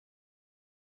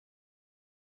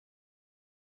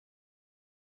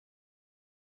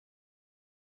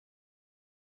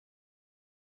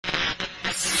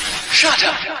Shut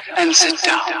up and sit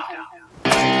down.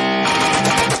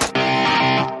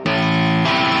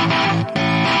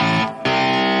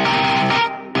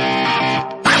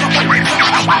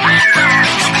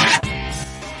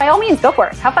 By all means, go for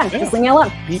it. Have fun. Just leave me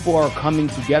alone. People are coming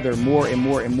together more and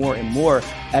more and more and more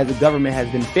as the government has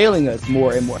been failing us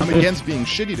more and more. I'm against being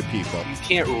shitty to people. You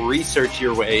can't research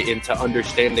your way into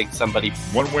understanding somebody.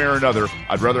 One way or another,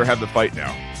 I'd rather have the fight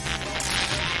now.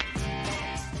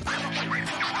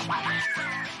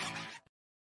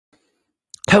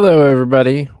 Hello,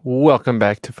 everybody. Welcome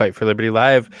back to Fight for Liberty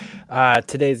Live.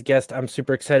 Today's guest I'm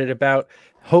super excited about.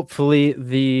 Hopefully,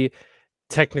 the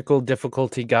technical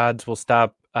difficulty gods will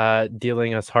stop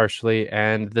dealing us harshly,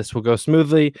 and this will go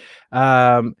smoothly.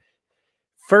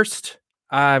 First,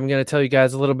 I'm going to tell you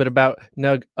guys a little bit about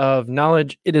Nug of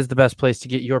Knowledge. It is the best place to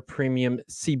get your premium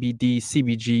CBD,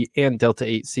 CBG, and Delta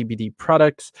 8 CBD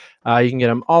products. You can get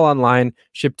them all online,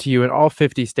 shipped to you in all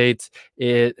 50 states.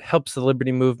 It helps the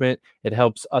liberty movement. It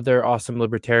helps other awesome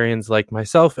libertarians like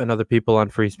myself and other people on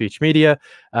free speech media.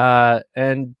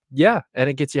 And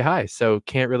it gets you high. So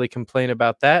can't really complain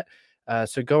about that.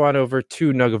 So go on over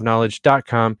to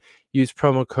nugofknowledge.com. Use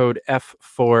promo code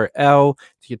F4L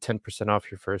to get 10% off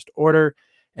your first order.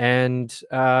 And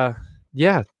let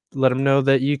them know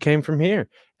that you came from here.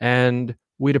 And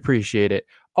we'd appreciate it.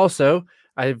 Also,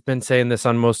 I've been saying this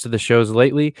on most of the shows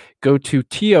lately. Go to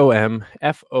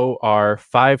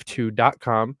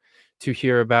TOMFOR52.com to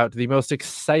hear about the most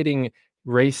exciting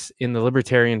race in the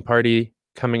Libertarian Party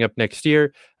coming up next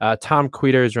year. Tom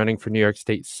Queter is running for New York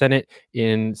State Senate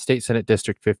in State Senate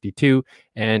District 52,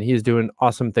 and he's doing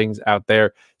awesome things out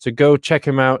there. So go check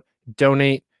him out,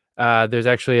 donate. There's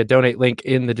actually a donate link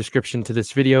in the description to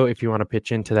this video. If you want to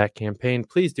pitch into that campaign,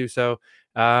 please do so.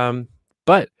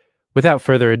 But without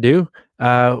further ado,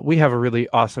 we have a really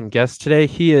awesome guest today.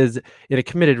 He is in a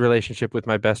committed relationship with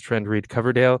my best friend, Reed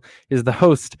Coverdale, is the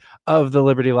host of the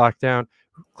Liberty Lockdown.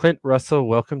 Clint Russell,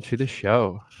 welcome to the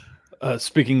show.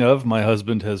 Speaking of, my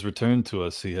husband has returned to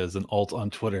us. He has an alt on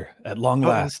Twitter at long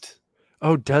last.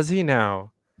 Oh, does he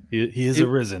now? He is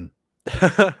arisen.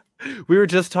 We were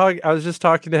just talking. I was just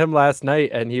talking to him last night,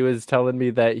 and he was telling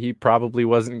me that he probably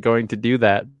wasn't going to do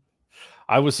that.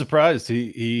 I was surprised.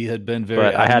 He had been very.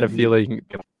 But I had a feeling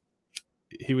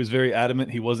he was very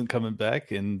adamant he wasn't coming back,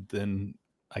 and then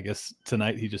I guess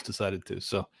tonight he just decided to.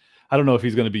 So I don't know if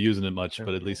he's going to be using it much,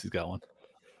 but at least he's got one.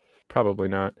 Probably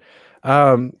not.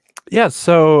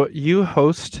 So you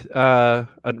host a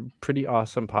pretty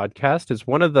awesome podcast. It's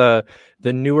one of the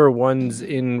newer ones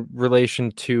in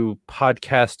relation to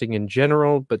podcasting in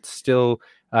general, but still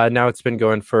now it's been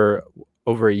going for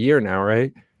over a year now,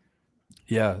 right?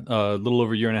 Yeah, a little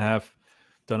over a year and a half,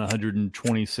 done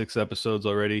 126 episodes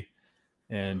already,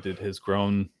 and it has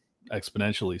grown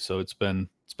exponentially. So it's been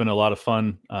a lot of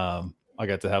fun. I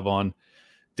got to have on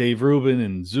Dave Rubin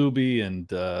and Zuby and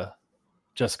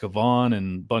Jessica Vaughn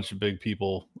and a bunch of big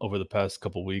people over the past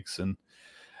couple weeks, and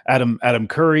Adam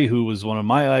Curry, who was one of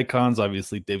my icons.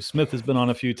 Obviously, Dave Smith has been on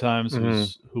a few times,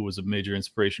 who was a major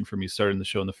inspiration for me starting the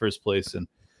show in the first place. And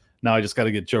now I just got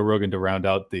to get Joe Rogan to round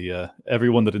out the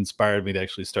everyone that inspired me to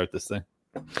actually start this thing.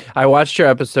 I watched your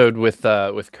episode with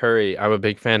Curry. I'm a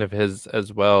big fan of his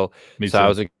as well. Me so too. I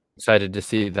was excited to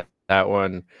see that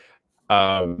one.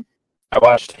 I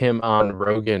watched him on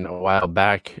Rogan a while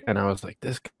back, and I was like,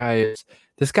 this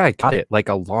guy got it like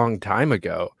a long time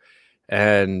ago.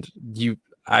 And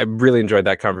I really enjoyed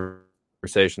that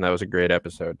conversation. That was a great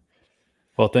episode.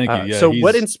 Well, thank you. Yeah. So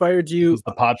what inspired you? He's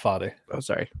the podfather. Oh,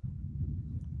 sorry.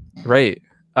 Right.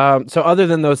 So other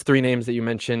than those three names that you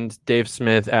mentioned, Dave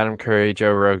Smith, Adam Curry,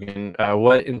 Joe Rogan,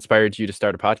 what inspired you to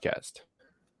start a podcast?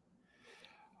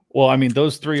 Well, I mean,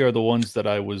 those three are the ones that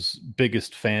I was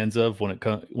biggest fans of when it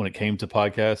came to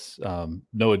podcasts.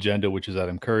 No Agenda, which is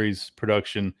Adam Curry's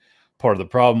production, Part of the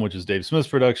Problem, which is Dave Smith's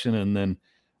production, and then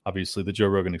obviously the Joe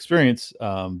Rogan Experience.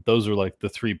 Those are like the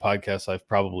three podcasts I've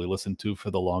probably listened to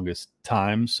for the longest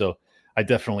time. So I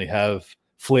definitely have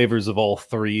flavors of all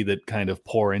three that kind of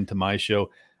pour into my show.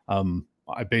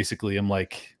 I basically am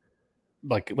like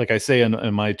I say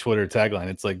in my Twitter tagline,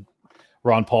 it's like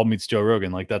Ron Paul meets Joe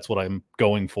Rogan. Like that's what I'm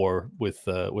going for with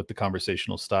the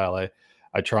conversational style.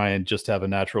 I try and just have a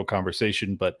natural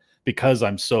conversation, but because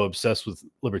I'm so obsessed with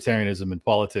libertarianism and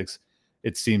politics,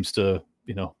 it seems to,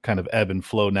 kind of ebb and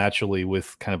flow naturally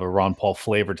with kind of a Ron Paul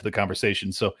flavor to the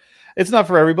conversation. So it's not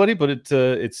for everybody, but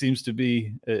it seems to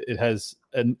be, it has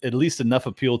at least enough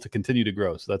appeal to continue to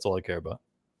grow. So that's all I care about.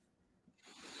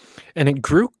 And it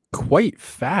grew quite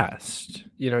fast.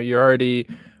 You're already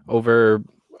over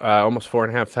almost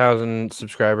 4,500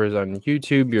 subscribers on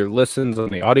YouTube. Your listens on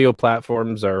the audio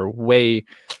platforms are way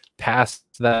past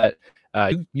that.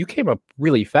 You came up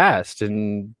really fast,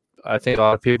 and I think a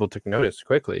lot of people took notice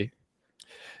quickly.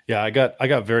 Yeah, I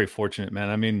got very fortunate, man.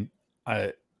 I mean,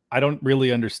 I don't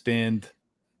really understand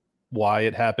why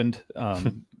it happened.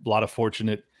 A lot of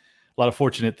fortunate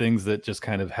things that just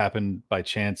kind of happened by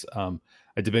chance.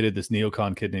 I debated this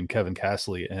neocon kid named Kevin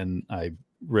Castley, and I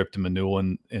ripped him a new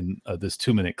one in this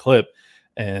 2-minute clip.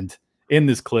 And in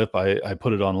this clip, I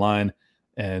put it online,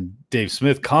 and Dave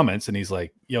Smith comments, and he's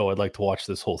like, "Yo, I'd like to watch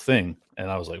this whole thing." And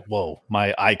I was like, "Whoa!"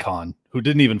 My icon, who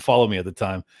didn't even follow me at the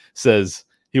time, says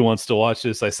he wants to watch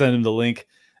this. I sent him the link,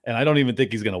 and I don't even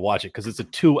think he's going to watch it because it's a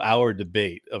 2-hour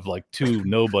debate of like two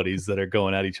nobodies that are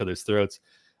going at each other's throats.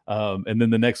 And then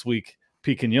the next week,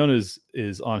 Pete Quinones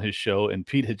is on his show, and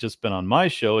Pete had just been on my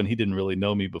show, and he didn't really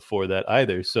know me before that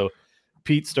either. So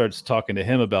Pete starts talking to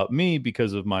him about me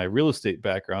because of my real estate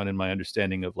background and my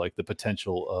understanding of like the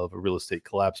potential of a real estate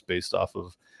collapse based off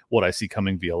of what I see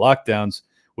coming via lockdowns,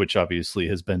 which obviously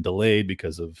has been delayed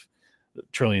because of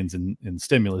trillions in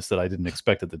stimulus that I didn't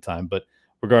expect at the time. But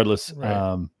regardless,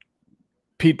 right.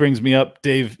 Pete brings me up.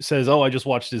 Dave says, "Oh, I just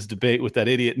watched this debate with that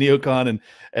idiot neocon,"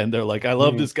 and they're like, "I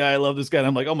love this guy. I love this guy." And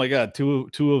I'm like, "Oh my God, two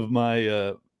of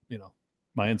my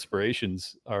my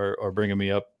inspirations are bringing me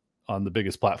up on the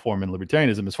biggest platform in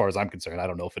libertarianism, as far as I'm concerned. I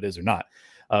don't know if it is or not."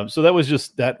 So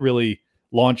that really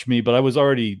launched me, but I was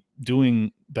already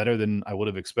doing better than I would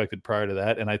have expected prior to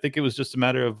that. And I think it was just a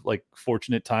matter of like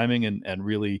fortunate timing and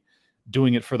really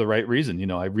doing it for the right reason. You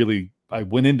know, I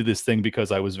went into this thing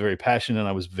because I was very passionate, and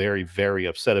I was very, very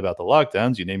upset about the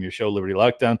lockdowns. You name your show Liberty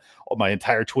Lockdown. My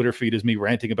entire Twitter feed is me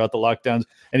ranting about the lockdowns.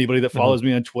 Anybody that follows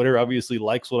me on Twitter obviously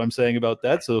likes what I'm saying about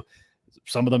that. So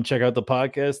some of them check out the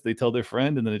podcast, they tell their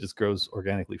friend, and then it just grows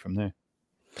organically from there.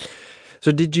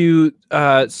 So did you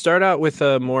start out with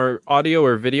a more audio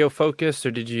or video focus,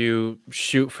 or did you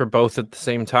shoot for both at the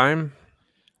same time?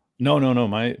 No.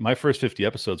 My first 50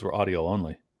 episodes were audio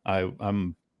only.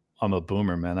 I'm a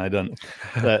boomer, man. I don't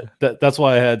that's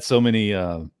why I had so many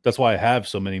that's why I have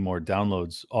so many more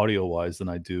downloads audio wise than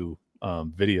I do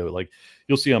video. Like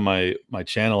you'll see on my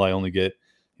channel, I only get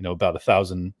about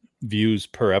 1,000 views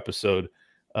per episode,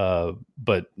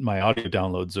 but my audio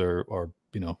downloads are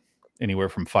anywhere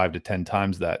from 5 to 10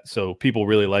 times that. So people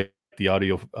really like the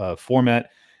audio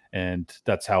format, and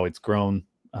that's how it's grown.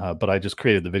 But I just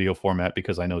created the video format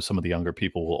because I know some of the younger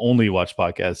people will only watch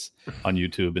podcasts on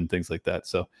YouTube and things like that.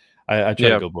 So I try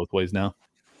to go both ways now.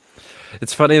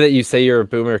 It's funny that you say you're a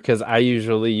boomer, because I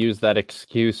usually use that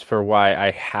excuse for why I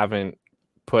haven't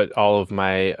put all of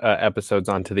my episodes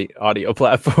onto the audio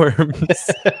platforms.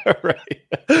 Right.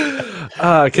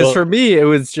 Because for me, it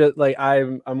was just like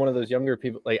I'm one of those younger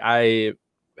people. Like I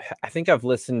think I've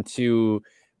listened to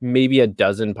maybe a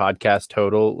dozen podcasts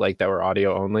total, like that were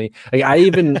audio only. Like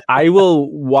I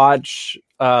will watch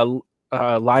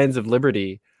Lions of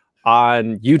Liberty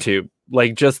on YouTube.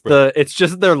 Like it's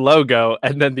just their logo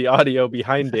and then the audio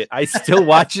behind it. I still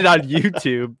watch it on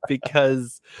YouTube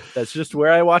because that's just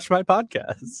where I watch my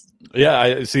podcasts.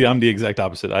 Yeah, I'm the exact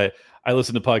opposite. I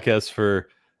listen to podcasts for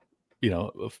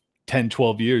 10,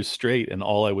 12 years straight, and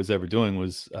all I was ever doing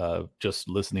was just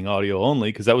listening audio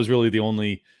only, because that was really the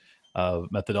only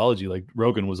methodology. Like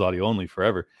Rogan was audio only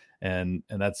forever, and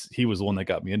he was the one that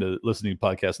got me into listening to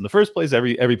podcasts in the first place.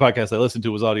 Every podcast I listened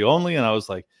to was audio only, and I was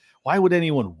like, why would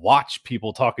anyone watch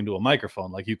people talking to a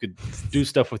microphone? Like you could do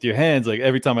stuff with your hands. Like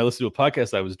every time I listened to a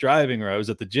podcast, I was driving or I was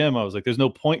at the gym, I was like, there's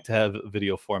no point to have a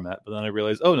video format. But then I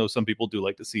realized, oh no, some people do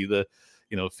like to see the,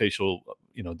 facial,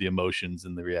 the emotions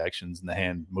and the reactions and the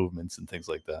hand movements and things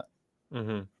like that.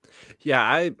 Mm-hmm.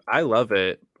 Yeah, I love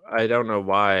it. I don't know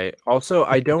why. Also,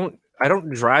 I don't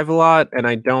drive a lot, and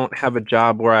I don't have a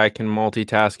job where I can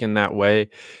multitask in that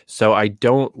way. So I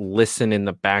don't listen in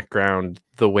the background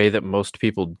the way that most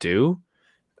people do.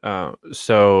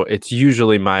 So it's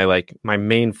usually my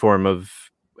main form of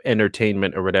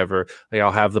entertainment or whatever. Like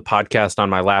I'll have the podcast on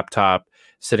my laptop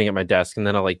sitting at my desk, and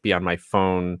then I'll be on my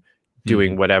phone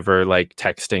doing whatever, like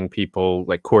texting people,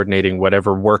 like coordinating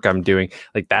whatever work I'm doing.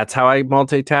 Like that's how I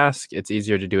multitask. It's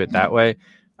easier to do it that way.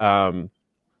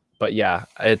 But yeah,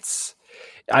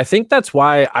 I think that's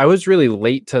why I was really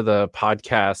late to the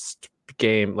podcast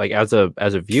game. Like as a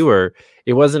viewer,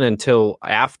 it wasn't until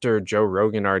after Joe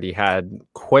Rogan already had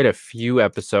quite a few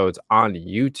episodes on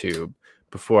YouTube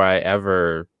before I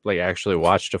ever actually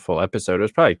watched a full episode. It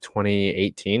was probably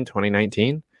 2018,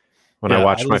 2019 when I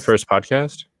watched my first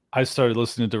podcast. I started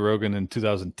listening to Rogan in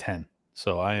 2010.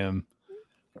 So I am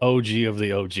OG of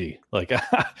the OG. Like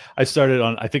I started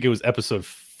on, I think it was episode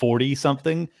 40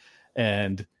 something.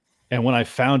 And when I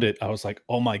found it, I was like,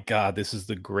 oh my God, this is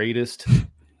the greatest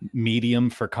medium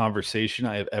for conversation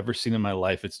I have ever seen in my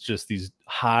life. It's just these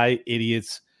high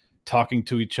idiots talking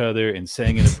to each other and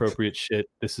saying inappropriate shit.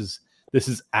 This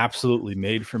is absolutely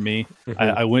made for me.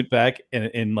 I went back and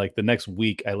in like the next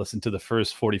week, I listened to the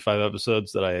first 45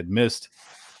 episodes that I had missed,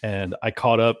 and I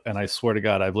caught up. And I swear to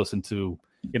God, I've listened to,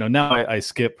 now I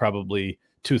skip probably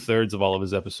 2/3 of all of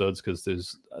his episodes because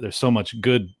there's so much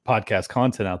good podcast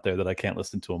content out there that I can't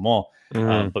listen to them all.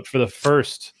 But for the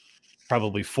first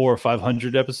probably 400 or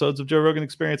 500 episodes of Joe Rogan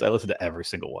Experience, I listened to every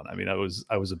single one. I mean, I was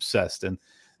obsessed, and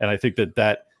I think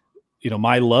that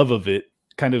my love of it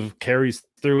kind of carries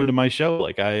through into my show.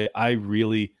 Like I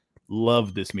really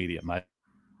love this medium. I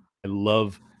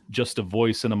love just a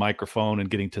voice and a microphone and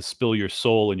getting to spill your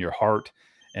soul and your heart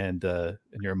and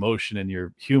your emotion and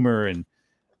your humor and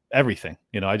everything.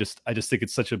 I just think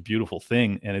it's such a beautiful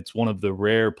thing, and it's one of the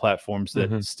rare platforms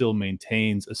that still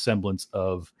maintains a semblance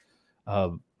of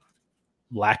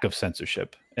lack of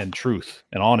censorship and truth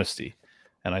and honesty.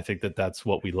 And I think that that's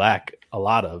what we lack a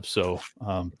lot of. So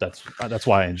that's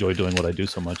why I enjoy doing what I do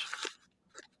so much.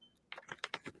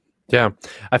 Yeah,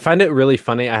 I find it really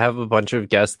funny. I have a bunch of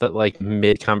guests that like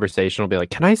mid conversation will be like,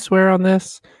 "Can I swear on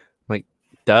this?" I'm like,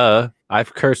 duh,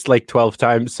 I've cursed like 12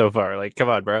 times so far. Like, come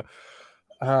on, bro.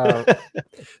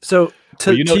 So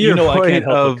to your point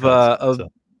of go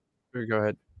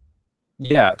ahead.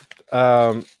 Yeah,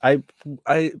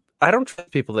 I don't trust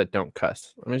people that don't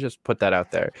cuss. Let me just put that out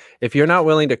there. If you're not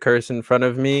willing to curse in front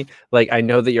of me, like I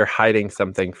know that you're hiding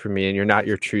something from me and you're not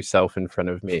your true self in front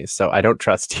of me. So I don't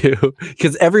trust you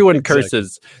because everyone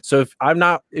curses. So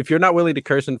if you're not willing to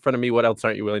curse in front of me, what else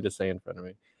aren't you willing to say in front of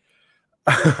me?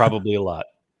 Probably a lot.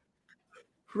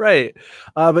 Right.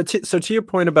 But to your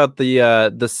point about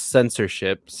the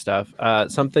censorship stuff,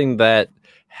 something that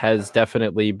has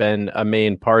definitely been a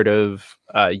main part of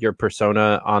your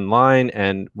persona online.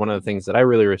 And one of the things that I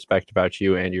really respect about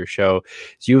you and your show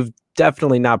is you've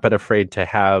definitely not been afraid to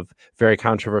have very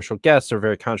controversial guests or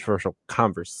very controversial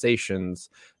conversations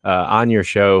on your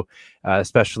show,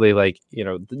 especially like,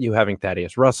 you having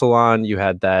Thaddeus Russell on. You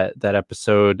had that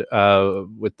episode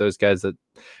with those guys that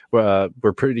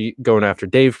were pretty going after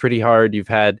Dave pretty hard. You've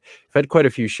had quite a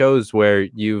few shows where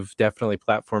you've definitely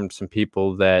platformed some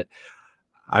people that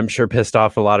I'm sure pissed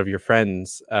off a lot of your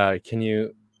friends. Can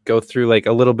you go through like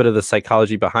a little bit of the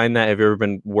psychology behind that? Have you ever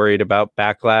been worried about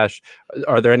backlash?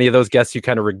 Are there any of those guests you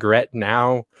kind of regret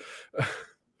now?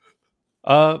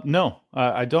 No,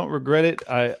 I don't regret it.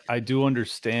 I do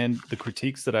understand the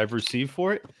critiques that I've received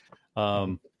for it.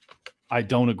 I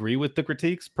don't agree with the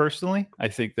critiques personally. I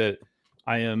think that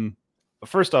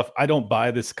first off, I don't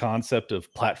buy this concept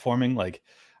of platforming. Like,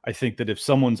 I think that if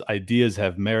someone's ideas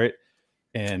have merit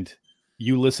and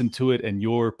you listen to it and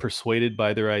you're persuaded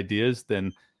by their ideas,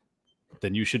 then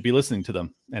you should be listening to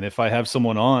them. And if I have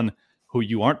someone on who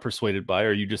you aren't persuaded by,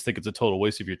 or you just think it's a total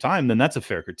waste of your time, then that's a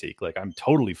fair critique. Like, I'm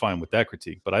totally fine with that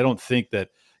critique, but I don't think that,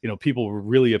 people were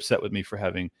really upset with me for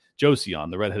having Josie on,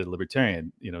 the redheaded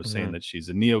libertarian, saying that she's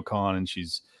a neocon and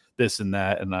she's this and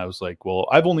that. And I was like, well,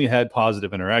 I've only had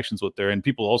positive interactions with her. And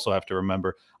people also have to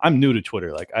remember, I'm new to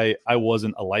Twitter. Like I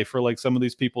wasn't a lifer like some of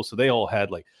these people. So they all had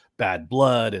like bad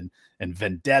blood and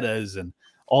vendettas and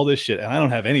all this shit. And I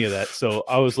don't have any of that. So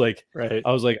I was like,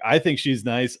 I think she's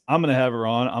nice. I'm going to have her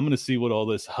on. I'm going to see what all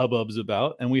this hubbub's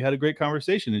about. And we had a great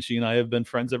conversation, and she and I have been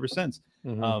friends ever since.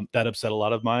 That upset a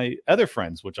lot of my other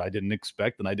friends, which I didn't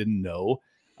expect and I didn't know.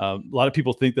 A lot of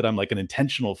people think that I'm like an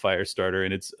intentional fire starter,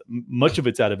 and much of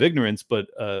it's out of ignorance, but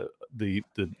the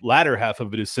latter half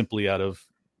of it is simply out of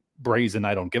brazen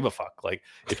I don't give a fuck. Like,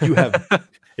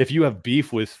 if you have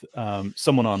beef with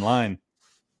someone online,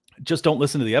 just don't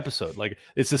listen to the episode. Like,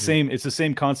 it's the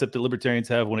same concept that libertarians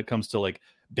have when it comes to like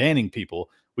banning people.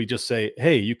 We just say,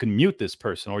 hey, you can mute this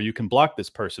person or you can block this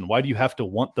person. Why do you have to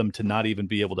want them to not even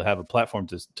be able to have a platform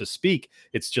to speak?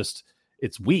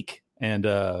 It's weak. And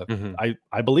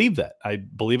I believe that. I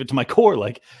believe it to my core.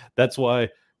 Like, that's why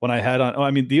when I had on,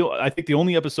 I think the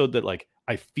only episode that like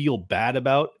I feel bad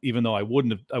about, even though I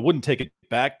wouldn't take it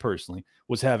back personally,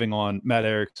 was having on Matt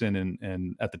Erickson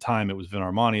and at the time it was Vin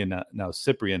Armani and now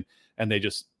Cyprian, and they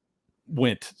just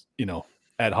went,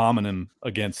 ad hominem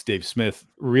against Dave Smith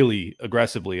really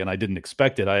aggressively, and I didn't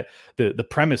expect it. The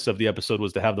premise of the episode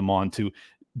was to have them on to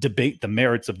debate the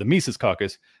merits of the Mises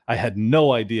Caucus. I had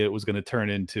no idea it was going to turn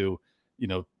into,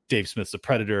 Dave Smith's a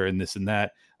predator and this and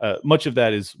that. Much of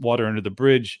that is water under the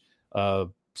bridge.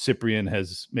 Cyprian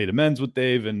has made amends with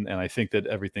Dave, and I think that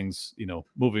everything's,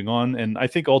 moving on. And I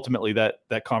think ultimately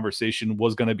that conversation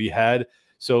was going to be had.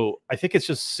 So I think it's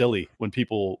just silly when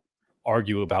people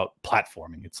argue about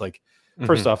platforming. It's like,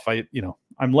 first off,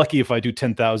 I'm lucky if I do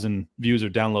 10,000 views or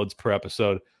downloads per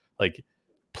episode. Like,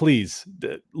 please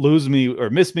lose me or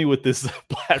miss me with this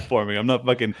platforming. I'm not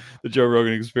fucking the Joe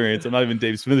Rogan Experience. I'm not even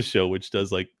Dave Smith's show, which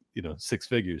does like 6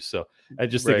 figures. So I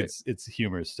just think it's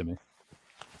humorous to me.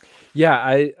 Yeah,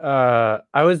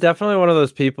 I was definitely one of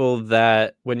those people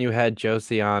that when you had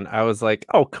Josie on, I was like,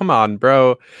 oh, come on,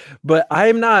 bro. But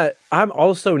I'm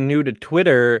also new to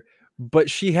Twitter, but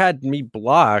she had me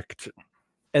blocked.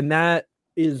 And that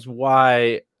is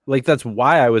why, that's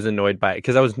why I was annoyed by it,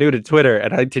 because I was new to Twitter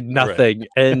and I did nothing. Right.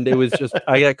 And it was just,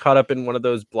 I got caught up in one of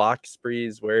those block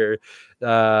sprees where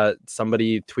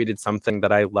somebody tweeted something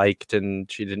that I liked and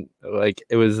she didn't like.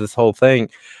 It was this whole thing.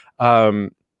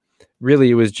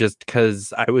 Really, it was just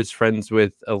because I was friends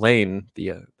with Elaine,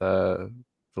 the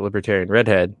libertarian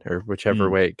redhead, or whichever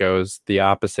way it goes, the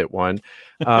opposite one.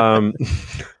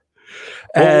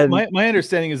 And my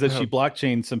understanding is that she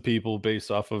blockchained some people based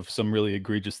off of some really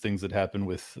egregious things that happened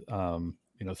with,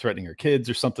 threatening her kids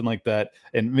or something like that.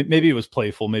 And maybe it was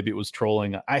playful, maybe it was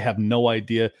trolling. I have no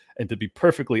idea. And to be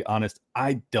perfectly honest,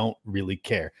 I don't really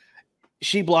care.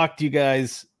 She blocked you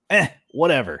guys.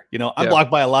 Whatever, I'm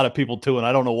blocked by a lot of people too, and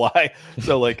I don't know why.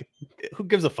 So who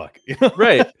gives a fuck?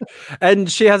 Right. And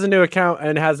she has a new account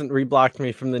and hasn't reblocked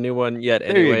me from the new one yet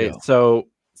anyway. So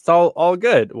it's all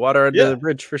good. Water under the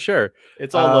bridge for sure.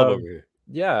 It's all love over here.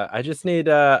 Yeah, I just need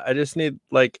I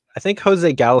think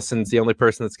Jose Gallison's the only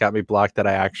person that's got me blocked that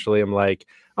I actually am like,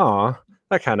 oh,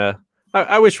 that kind of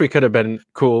I wish we could have been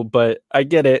cool, but I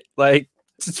get it.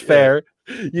 It's fair.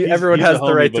 Everyone has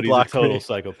the right to block me. He's a total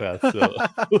psychopath. So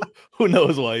who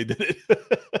knows why he did it?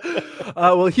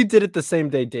 Well, he did it the same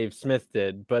day Dave Smith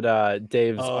did, but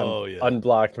Dave's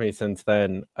unblocked me since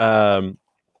then.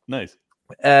 Nice.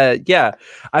 Yeah,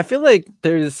 I feel like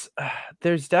there's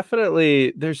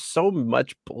so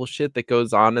much bullshit that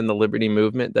goes on in the liberty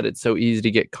movement that it's so easy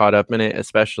to get caught up in it,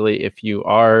 especially if you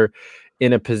are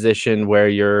in a position where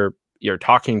you're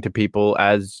talking to people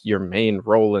as your main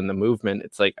role in the movement.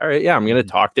 It's like, all right, I'm going to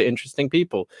talk to interesting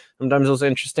people. Sometimes those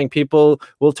interesting people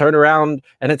will turn around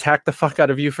and attack the fuck out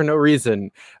of you for no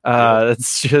reason.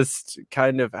 That's just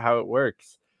kind of how it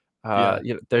works.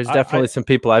 There's definitely some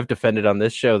people I've defended on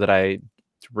this show that I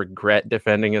regret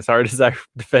defending as hard as I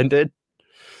defended.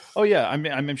 Oh yeah, I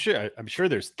mean, I'm sure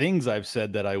there's things I've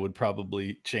said that I would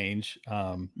probably change.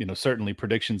 Certainly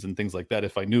predictions and things like that.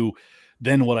 If I knew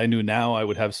then what I knew now, I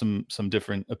would have some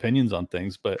different opinions on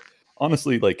things. But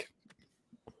honestly,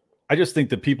 I just think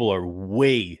that people are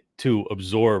way too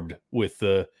absorbed with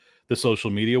the social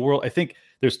media world. I think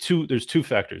there's two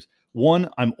factors. One,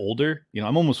 I'm older.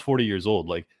 I'm almost 40 years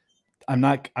old. I'm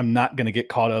not going to get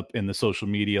caught up in the social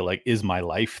media is my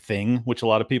life thing, which a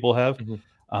lot of people have.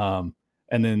 Mm-hmm.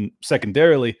 And then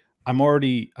secondarily, I've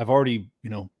already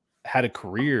had a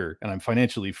career and I'm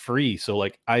financially free. So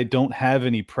I don't have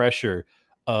any pressure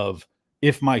of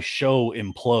if my show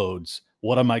implodes,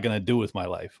 what am I going to do with my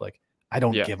life? I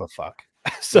don't give a fuck.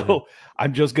 So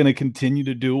I'm just going to continue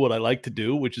to do what I like to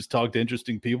do, which is talk to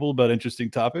interesting people about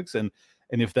interesting topics. And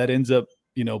if that ends up,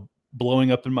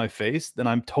 blowing up in my face, then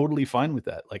I'm totally fine with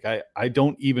that. I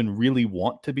don't even really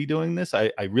want to be doing this.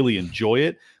 I really enjoy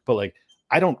it, but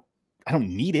I don't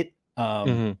need it.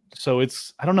 So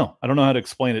I don't know how to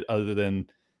explain it other than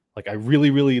I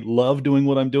really, really love doing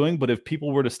what I'm doing. But if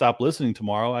people were to stop listening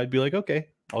tomorrow, I'd be like, okay,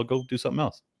 I'll go do something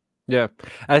else. Yeah,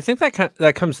 I think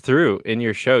that comes through in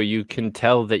your show. You can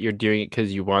tell that you're doing it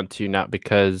because you want to, not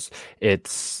because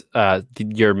it's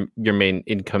your main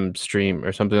income stream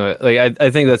or something like that. I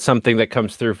think that's something that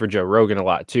comes through for Joe Rogan a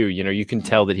lot too. You can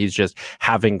tell that he's just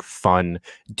having fun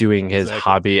doing his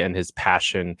hobby and his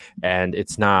passion, and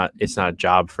it's not a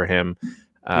job for him.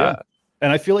 And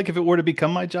I feel like if it were to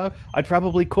become my job, I'd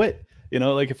probably quit.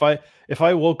 If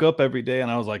I woke up every day and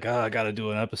I was like, I got to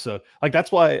do an episode, that's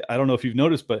why I don't know if you've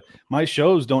noticed, but my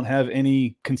shows don't have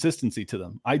any consistency to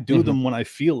them. I do them when I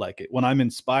feel like it, when I'm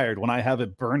inspired, when I have a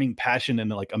burning passion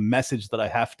and a message that I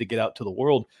have to get out to the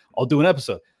world, I'll do an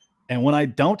episode. And when I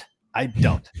don't, I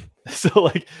don't.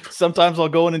 So sometimes I'll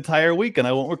go an entire week and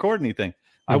I won't record anything.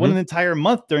 I went an entire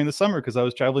month during the summer because I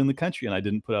was traveling the country and I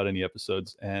didn't put out any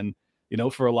episodes. And,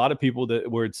 for a lot of people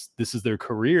this is their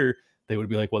career, they would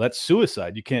be like, well, that's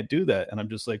suicide. You can't do that. And I'm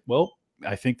just like, well,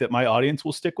 I think that my audience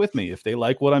will stick with me. If they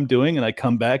like what I'm doing and I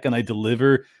come back and I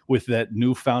deliver with that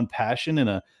newfound passion and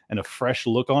a fresh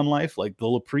look on life,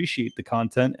 they'll appreciate the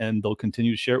content and they'll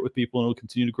continue to share it with people and it'll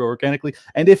continue to grow organically.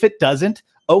 And if it doesn't,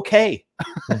 okay.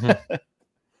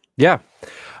 Yeah.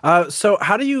 So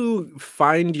how do you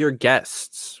find your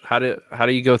guests? How do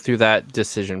you go through that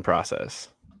decision process?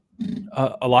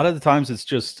 A lot of the times it's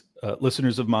just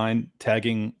listeners of mine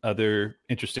tagging other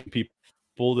interesting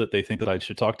people that they think that I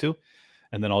should talk to.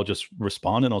 And then I'll just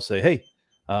respond and I'll say, hey,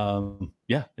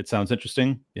 Yeah, it sounds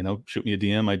interesting. Shoot me a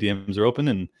DM. My DMs are open,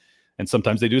 and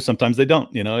sometimes they do, sometimes they don't.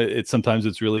 Sometimes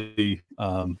it's really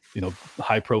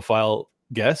high profile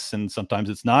guests, and sometimes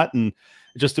it's not, and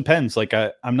it just depends. Like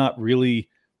I'm not really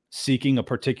seeking a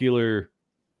particular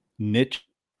niche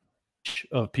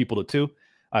of people to.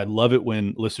 I love it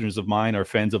when listeners of mine are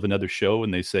fans of another show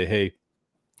and they say, "Hey,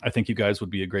 I think you guys would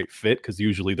be a great fit," because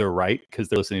usually they're right because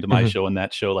they're listening to my show and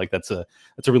that show. Like that's a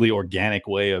really organic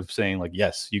way of saying, like,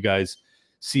 yes, you guys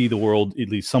see the world at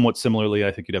least somewhat similarly.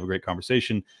 I think you'd have a great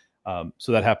conversation.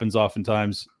 So that happens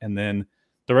oftentimes. And then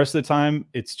the rest of the time,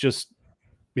 it's just,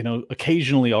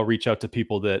 occasionally I'll reach out to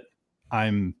people that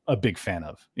I'm a big fan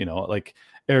of, like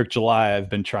Eric July. I've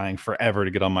been trying forever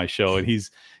to get on my show, and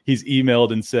he's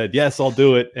emailed and said, yes, I'll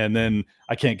do it. And then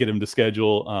I can't get him to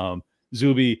schedule.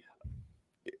 Zuby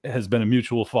has been a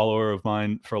mutual follower of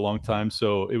mine for a long time.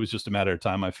 So it was just a matter of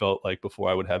time, I felt like, before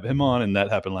I would have him on. And that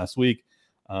happened last week.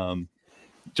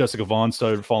 Jessica Vaughn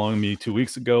started following me 2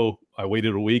 weeks ago. I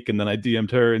waited a week, and then I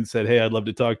DM'd her and said, hey, I'd love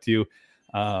to talk to you.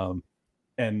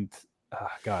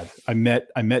 God, I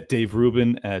met Dave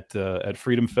Rubin at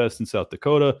Freedom Fest in South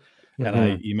Dakota, and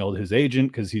I emailed his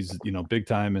agent because he's big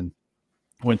time, and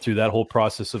went through that whole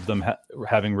process of them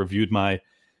having reviewed my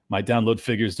download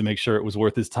figures to make sure it was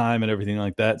worth his time and everything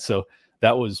like that. So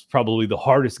that was probably the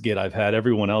hardest get I've had.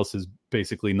 Everyone else has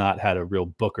basically not had a real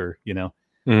booker,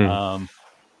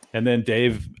 and then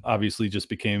Dave obviously just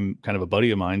became kind of a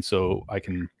buddy of mine, so I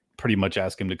can pretty much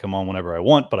ask him to come on whenever I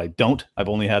want, but I don't. I've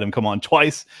only had him come on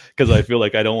twice because I feel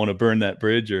like I don't want to burn that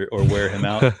bridge or wear him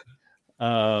out.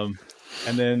 And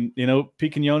then,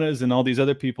 Pete Quinones and all these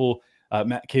other people,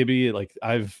 Matt Kibbe, like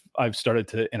I've started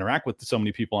to interact with so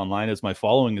many people online as my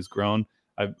following has grown.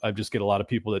 I just get a lot of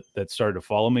people that started to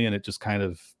follow me, and it just kind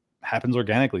of happens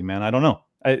organically, man. I don't know.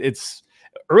 It's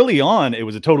early on, it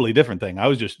was a totally different thing. I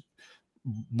was just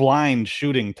blind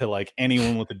shooting to like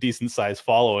anyone with a decent sized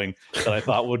following that I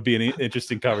thought would be an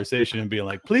interesting conversation, and being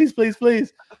like, please. But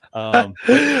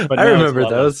I remember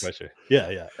those.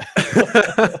 Yeah.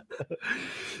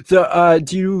 So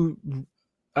do you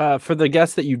for the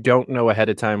guests that you don't know ahead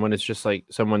of time, when it's just like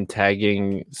someone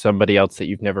tagging somebody else that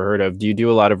you've never heard of, do you do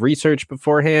a lot of research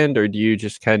beforehand, or do you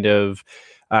just kind of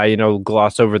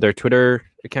gloss over their Twitter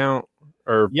account,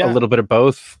 or a little bit of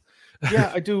both?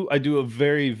 Yeah, I do a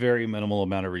very, very minimal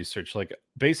amount of research. Like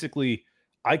basically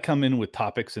I come in with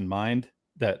topics in mind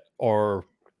that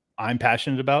I'm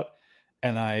passionate about,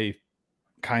 and I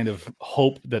kind of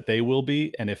hope that they will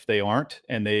be. And if they aren't,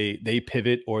 and they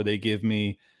pivot, or they give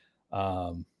me,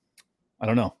 I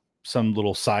don't know, some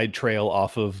little side trail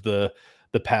off of the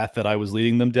path that I was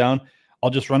leading them down,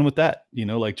 I'll just run with that.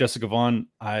 Like Jessica Vaughn,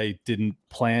 I didn't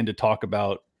plan to talk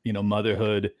about,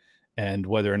 motherhood and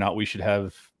whether or not we should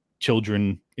have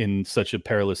children in such a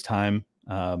perilous time.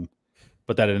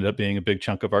 But that ended up being a big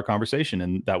chunk of our conversation,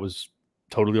 and that was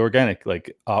totally organic.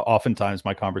 Like oftentimes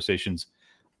my conversations,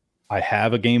 I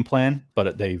have a game plan,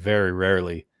 but they very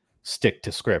rarely stick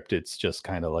to script. It's just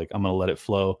kind of like, I'm going to let it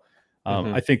flow.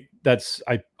 I think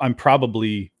I'm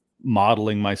probably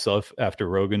modeling myself after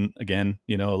Rogan again,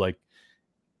 like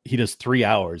he does 3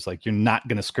 hours. Like you're not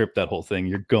going to script that whole thing.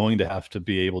 You're going to have to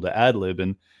be able to ad lib.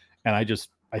 And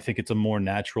I think it's a more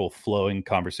natural flowing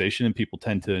conversation, and people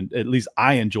tend to, at least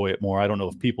I enjoy it more. I don't know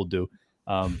if people do,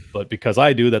 but because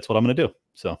I do, that's what I'm going to do.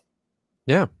 So,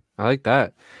 yeah, I like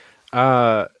that.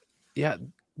 Yeah,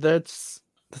 that's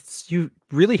you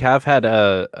really have had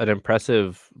an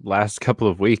impressive last couple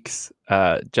of weeks.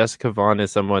 Jessica Vaughn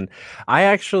is someone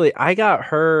I got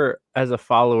her as a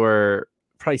follower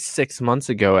probably 6 months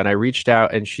ago, and I reached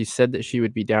out, and she said that she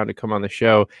would be down to come on the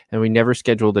show, and we never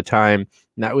scheduled a time,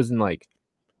 and that was in like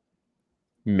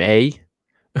May.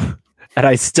 And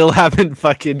I still haven't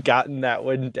fucking gotten that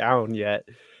one down yet.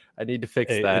 I need to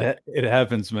fix that. It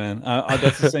happens, man.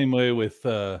 That's the same way with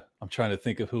I'm trying to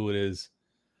think of who it is.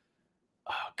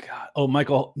 Oh God. Oh,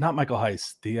 not Michael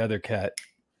Heiss, the other cat.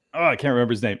 Oh, I can't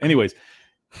remember his name. Anyways,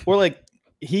 or like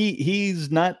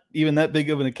he's not even that big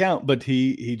of an account, but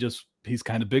he's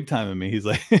kind of big time in me. He's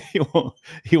like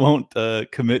he won't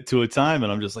commit to a time,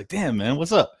 and I'm just like, damn, man,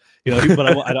 what's up?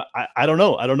 But I don't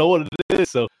know. I don't know what it is.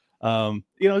 So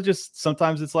just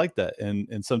sometimes it's like that,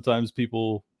 and sometimes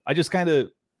people, I just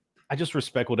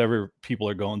respect whatever people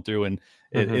are going through, and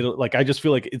it'll, like, I just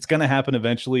feel like it's gonna happen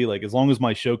eventually. Like as long as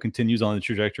my show continues on the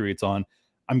trajectory it's on,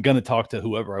 I'm gonna talk to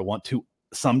whoever I want to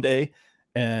someday,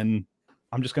 and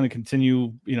I'm just gonna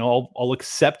continue. I'll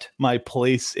accept my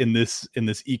place in this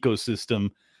ecosystem,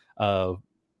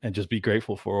 and just be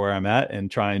grateful for where I'm at, and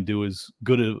try and do as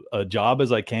good a job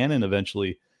as I can, and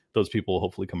eventually those people will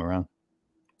hopefully come around.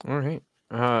 All right.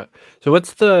 So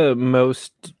what's the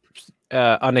most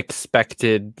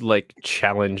unexpected like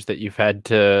challenge that you've had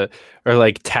to, or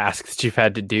like tasks that you've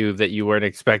had to do that you weren't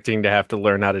expecting to have to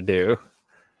learn how to do?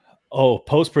 Oh,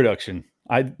 post-production.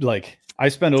 I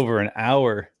spent over an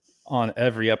hour on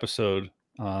every episode,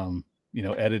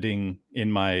 editing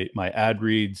in my ad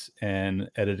reads and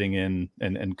editing in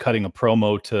and cutting a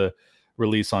promo to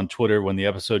release on Twitter when the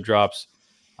episode drops.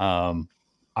 I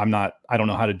don't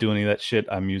know how to do any of that shit.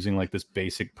 I'm using like this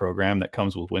basic program that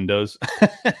comes with Windows.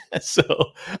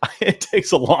 So it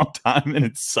takes a long time and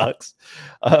it sucks.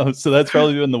 So that's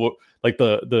probably been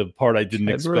the part I didn't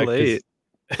expect.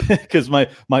 Because my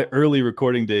early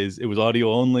recording days, it was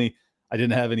audio only. I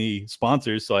didn't have any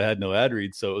sponsors, so I had no ad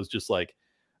reads. So it was just like,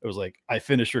 I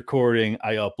finish recording,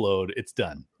 I upload, it's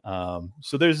done.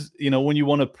 So there's, when you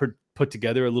want to put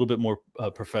together a little bit more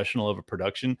professional of a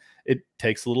production, it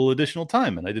takes a little additional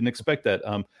time, and I didn't expect that.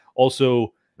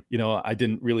 Also, I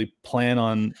didn't really plan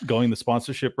on going the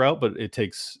sponsorship route, but it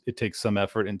takes some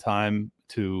effort and time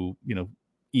to,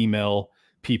 email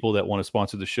people that want to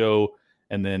sponsor the show,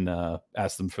 and then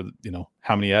ask them for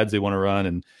how many ads they want to run,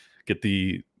 and get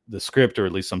the script, or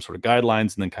at least some sort of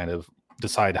guidelines, and then kind of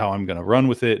decide how I'm going to run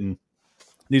with it. And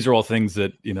these are all things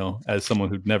that, as someone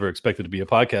who'd never expected to be a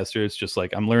podcaster, it's just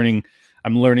like I'm learning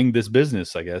this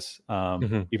business, I guess.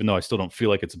 Even though I still don't feel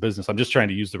like it's a business, I'm just trying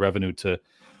to use the revenue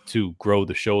to grow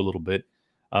the show a little bit.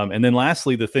 And then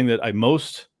lastly, the thing that I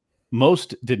most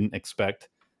didn't expect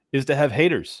is to have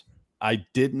haters. I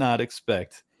did not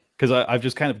expect, because I've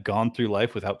just kind of gone through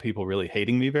life without people really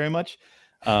hating me very much.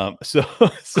 So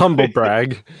Humble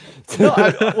brag.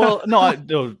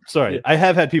 No, sorry. I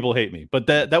have had people hate me, but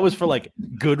that was for like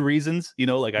good reasons,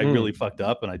 like I really fucked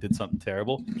up and I did something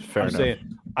terrible. Fair enough.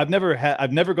 Saying I've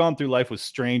never gone through life with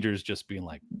strangers just being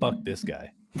like, fuck this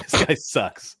guy. This guy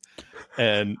sucks.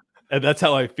 And that's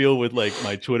how I feel with like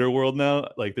my Twitter world now.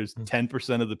 Like there's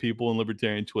 10% of the people in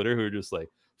libertarian Twitter who are just like,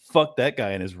 fuck that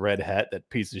guy in his red hat, that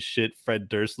piece of shit, Fred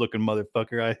Durst looking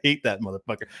motherfucker. I hate that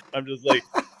motherfucker. I'm just like,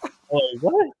 oh,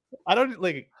 what? I don't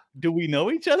like. Do we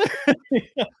know each other?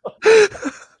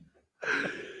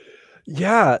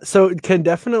 Yeah, so it can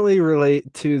definitely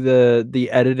relate to the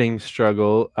editing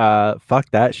struggle. Fuck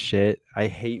that shit. I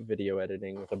hate video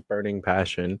editing with a burning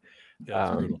passion.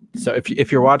 So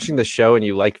if you're watching the show and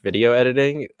you like video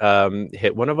editing,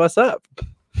 hit one of us up,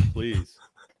 please.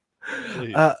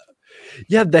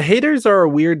 Yeah, the haters are a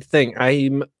weird thing.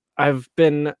 I've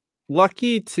been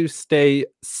lucky to stay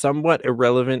somewhat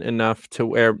irrelevant enough to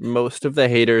where most of the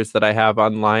haters that I have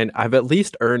online, I've at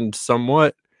least earned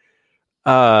somewhat.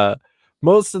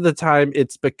 Most of the time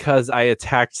it's because I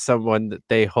attacked someone that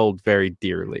they hold very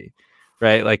dearly,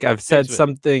 right? Like I've said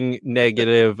something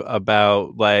negative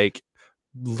about like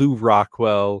Lou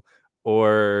Rockwell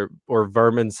or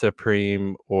Vermin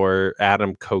Supreme or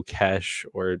Adam Kokesh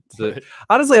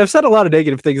honestly, I've said a lot of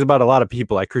negative things about a lot of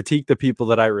people. I critique the people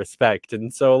that I respect,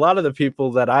 and so a lot of the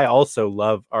people that I also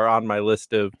love are on my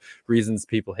list of reasons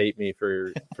people hate me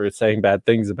for saying bad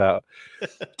things about,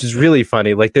 which is really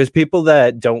funny. Like there's people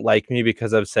that don't like me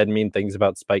because I've said mean things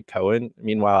about Spike Cohen.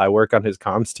 Meanwhile, I work on his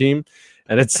comms team,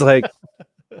 and it's like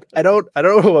I don't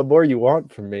know what more you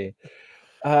want from me.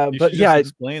 But yeah,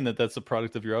 explain that that's a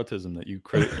product of your autism, that you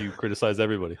criticize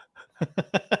everybody.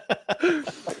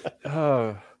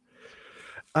 But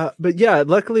yeah,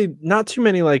 luckily not too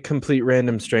many like complete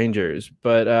random strangers.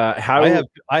 But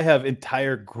I have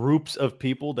entire groups of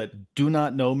people that do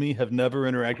not know me, have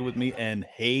never interacted with me, and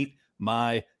hate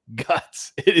my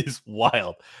guts. It is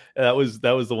wild. That was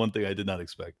the one thing I did not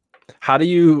expect. How do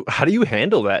you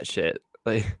handle that shit?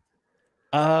 Like,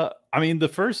 I mean, the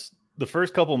first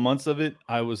couple months of it,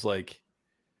 I was like,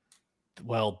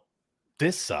 well,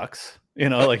 this sucks.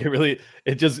 Like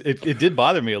it did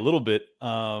bother me a little bit.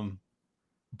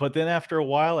 But then after a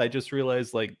while, I just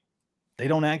realized like they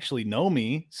don't actually know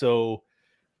me. So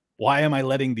why am I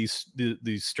letting these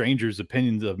strangers'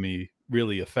 opinions of me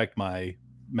really affect my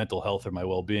mental health or my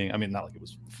well-being? I mean, not like it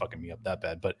was fucking me up that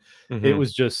bad, but it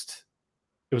was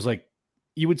like,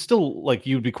 you would still like,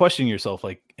 you'd be questioning yourself,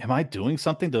 like, am I doing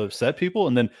something to upset people?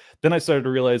 And then I started to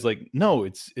realize like, no,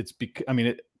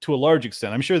 to a large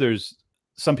extent, I'm sure there's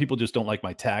some people just don't like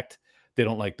my tact. They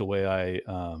don't like the way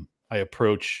I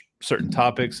approach certain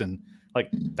topics, and like,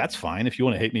 that's fine. If you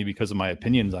want to hate me because of my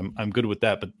opinions, I'm good with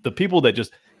that. But the people that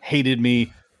just hated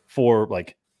me for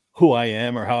like who I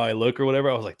am or how I look or whatever,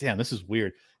 I was like, damn, this is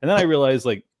weird. And then I realized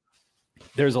like,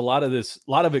 there's a lot of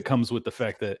it comes with the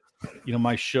fact that,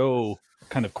 my show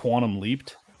kind of quantum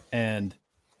leaped, and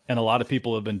a lot of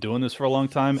people have been doing this for a long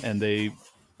time, and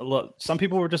some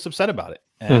people were just upset about it,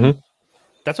 and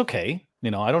that's okay.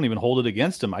 I don't even hold it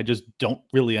against him. I just don't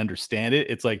really understand it.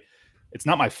 It's like, it's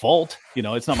not my fault.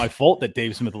 It's not my fault that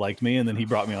Dave Smith liked me and then he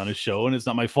brought me on his show. And it's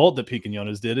not my fault that Pete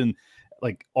Quinones did. And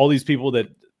like all these people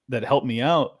that helped me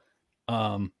out,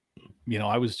 I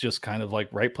was just kind of like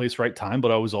right place, right time,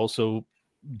 but I was also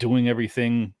doing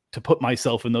everything to put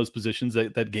myself in those positions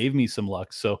that gave me some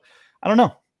luck. So I don't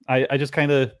know. I just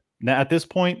kind of, at this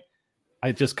point,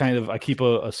 I keep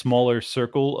a smaller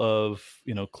circle of,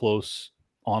 close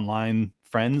online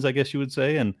friends, I guess you would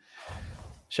say. And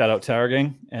shout out Tower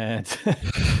Gang. And,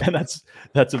 and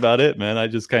that's about it, man. I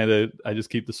just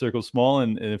keep the circle small.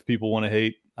 And if people want to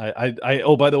hate,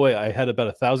 oh, by the way, I had about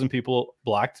 1,000 people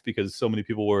blocked because so many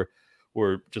people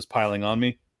were just piling on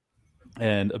me.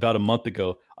 And about a month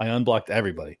ago, I unblocked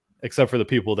everybody except for the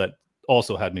people that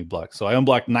also had me blocked. So I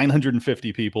unblocked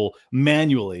 950 people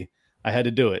manually. I had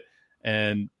to do it.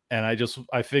 And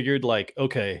I figured like,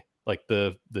 okay, like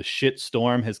the shit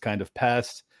storm has kind of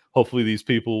passed. Hopefully these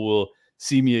people will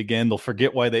see me again. They'll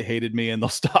forget why they hated me and they'll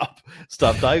stop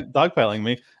dogpiling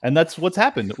me. And that's what's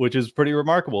happened, which is pretty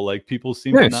remarkable. Like people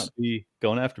seem to not be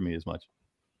going after me as much.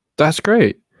 That's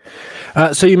great.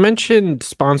 So you mentioned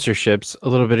sponsorships a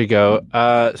little bit ago.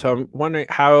 So I'm wondering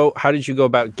how did you go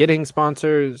about getting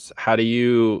sponsors? How do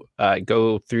you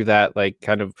go through that like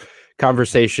kind of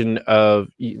conversation of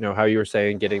how you were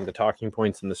saying getting the talking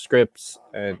points and the scripts?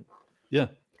 And yeah,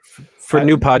 for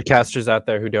new podcasters out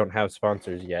there who don't have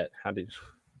sponsors yet, how did you?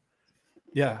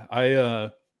 Yeah, I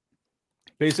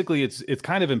basically it's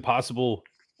kind of impossible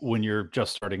when you're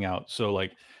just starting out. So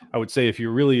like I would say if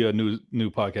you're really a new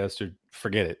podcaster,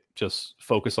 forget it. Just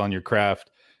focus on your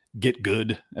craft, get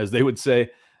good, as they would say,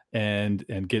 and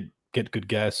get good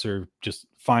guests, or just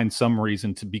find some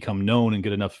reason to become known and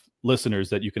get enough listeners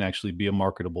that you can actually be a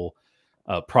marketable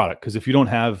product. Because if you don't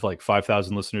have like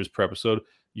 5,000 listeners per episode,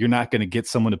 you're not going to get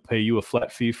someone to pay you a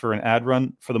flat fee for an ad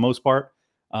run for the most part.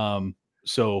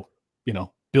 So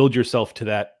build yourself to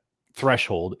that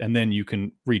threshold and then you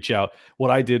can reach out.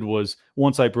 What I did was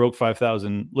once I broke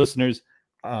 5,000 listeners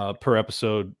per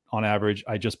episode on average,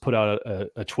 I just put out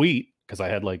a tweet because I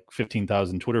had like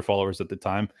 15,000 Twitter followers at the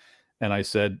time. And I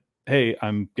said, hey,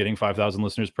 I'm getting 5,000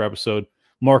 listeners per episode.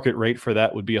 Market rate for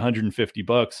that would be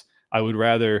 $150. I would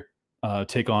rather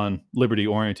take on Liberty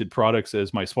oriented products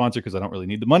as my sponsor because I don't really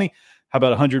need the money. How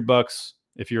about $100?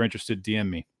 If you're interested, DM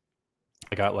me.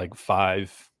 I got like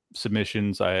 5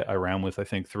 submissions. I ran with I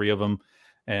think 3 of them,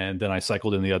 and then I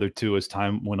cycled in the other 2 as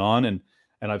time went on, and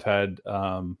I've had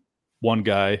one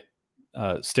guy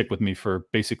stick with me for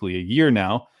basically a year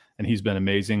now, and he's been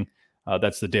amazing.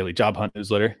 That's the Daily Job Hunt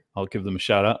newsletter. I'll give them a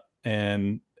shout out.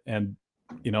 And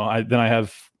I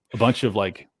have a bunch of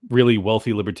like really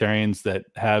wealthy libertarians that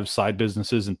have side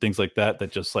businesses and things like that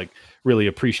just like really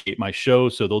appreciate my show,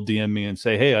 so they'll DM me and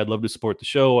say, hey, I'd love to support the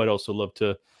show. I'd also love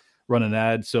to run an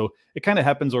ad. So it kind of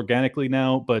happens organically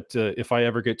now, but if I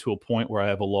ever get to a point where I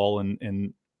have a lull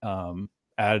in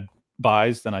ad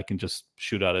buys, then I can just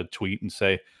shoot out a tweet and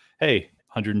say, hey,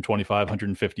 $125,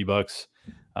 $150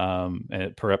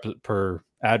 and per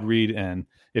ad read, and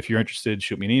if you're interested,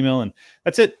 shoot me an email. And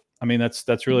that's it. I mean,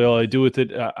 that's really all I do with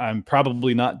it. I'm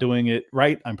probably not doing it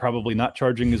right. I'm probably not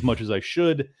charging as much as I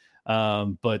should,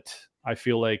 but I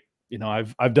feel like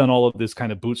I've done all of this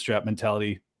kind of bootstrap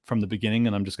mentality from the beginning,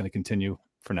 and I'm just going to continue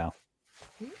for now.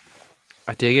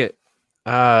 I dig it.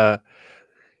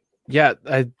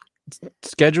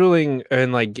 Scheduling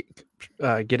and like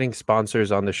getting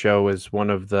sponsors on the show is one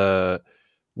of the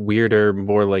weirder,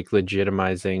 more like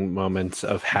legitimizing moments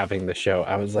of having the show.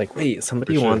 I was like, wait,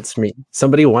 somebody wants me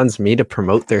to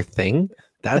promote their thing?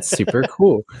 That's super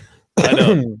cool. I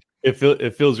know.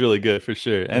 It feels really good for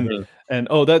sure. And and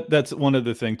that's one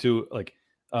other thing too. Like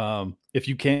if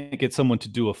you can't get someone to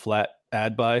do a flat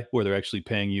ad buy where they're actually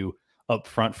paying you up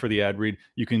front for the ad read,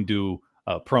 you can do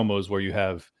promos where you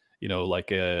have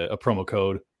like a promo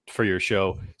code for your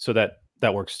show. So that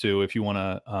works too. If you want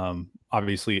to,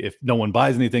 obviously, if no one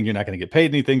buys anything, you're not going to get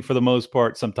paid anything for the most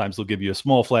part. Sometimes they'll give you a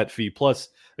small flat fee plus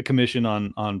a commission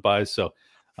on buys. So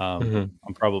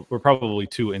we're probably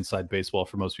too inside baseball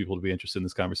for most people to be interested in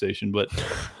this conversation, but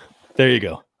there you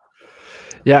go.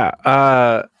 Yeah.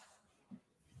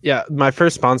 My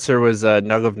first sponsor was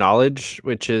Nug of Knowledge,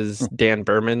 which is Dan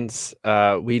Berman's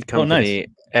weed company. Oh, nice.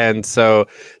 And so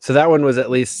that one was at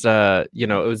least, it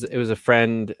was a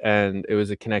friend and it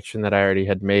was a connection that I already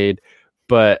had made,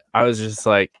 but I was just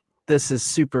like, this is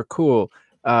super cool.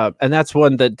 And that's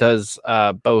one that does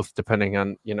both depending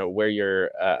on, where your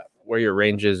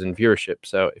range is in viewership.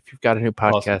 So if you've got a new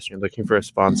podcast, and you're looking for a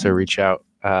sponsor, reach out.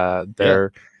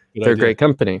 They're a great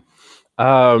company.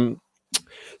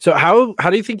 So how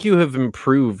do you think you have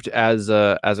improved as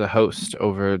a host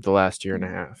over the last year and a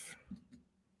half?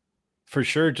 For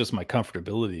sure, just my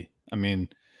comfortability. I mean,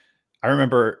 I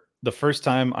remember the first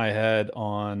time I had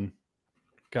on,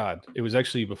 God, it was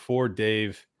actually before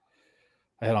Dave.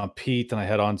 I had on Pete and I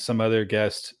had on some other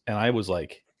guest, and I was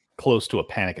like close to a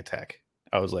panic attack.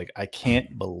 I was like, I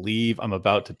can't believe I'm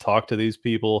about to talk to these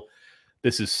people.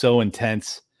 This is so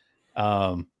intense.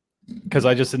 Because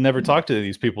I just had never talked to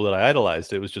these people that I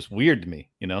idolized. It was just weird to me,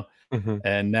 you know? Mm-hmm.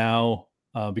 And now,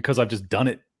 because I've just done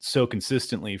it so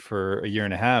consistently for a year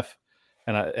and a half,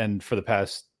 and for the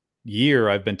past year,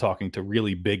 I've been talking to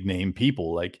really big name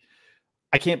people. Like,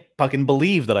 I can't fucking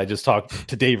believe that I just talked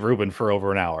to Dave Rubin for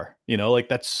over an hour. You know, like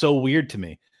that's so weird to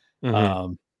me.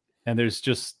 Mm-hmm. And there's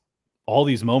just all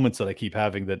these moments that I keep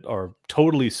having that are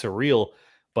totally surreal,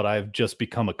 but I've just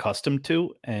become accustomed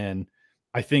to. And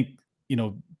I think, you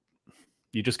know,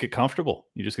 you just get comfortable.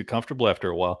 You just get comfortable after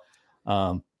a while.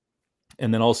 And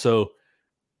then also,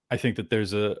 I think that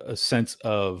there's a sense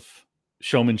of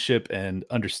showmanship and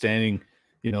understanding,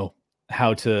 you know,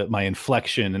 my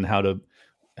inflection and how to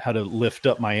lift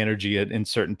up my energy in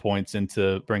certain points and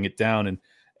to bring it down.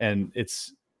 And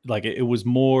it's like, it was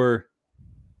more,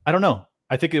 I don't know.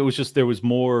 I think it was just, there was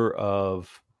more of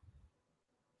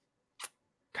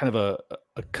kind of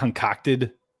a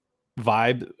concocted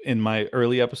vibe in my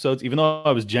early episodes, even though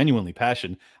I was genuinely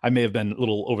passionate. I may have been a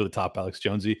little over the top Alex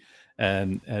Jonesy,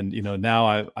 and you know,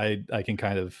 now I can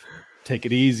kind of take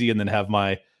it easy and then have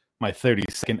my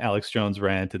 30-second Alex Jones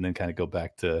rant and then kind of go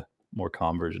back to more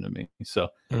calm version of me. So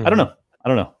I don't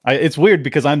know. It's weird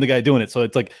because I'm the guy doing it, so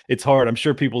it's like, it's hard. I'm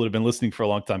sure people that have been listening for a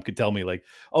long time could tell me like,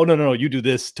 oh no, you do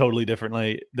this totally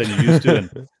differently than you used to,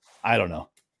 and I don't know.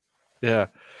 Yeah.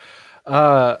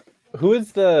 Who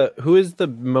is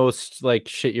the most like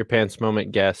shit your pants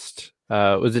moment guest?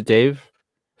 Was it Dave?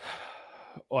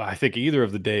 Well, I think either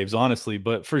of the Daves, honestly,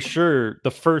 but for sure,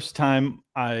 the first time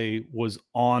I was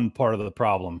on Part of the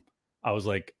Problem, I was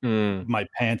like, my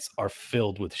pants are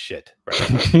filled with shit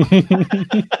right now.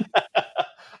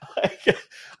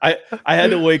 I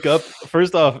had to wake up.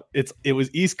 First off, it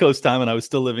was East Coast time, and I was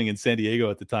still living in San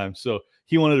Diego at the time. So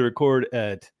he wanted to record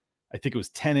at, I think it was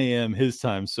 10 a.m. his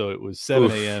time, so it was 7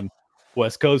 a.m.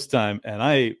 West Coast time. And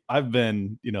I've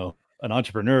been, you know, an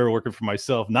entrepreneur working for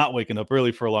myself, not waking up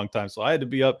early for a long time. So I had to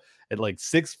be up at like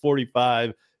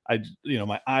 6:45. You know,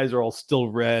 my eyes are all still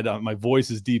red. My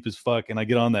voice is deep as fuck. And I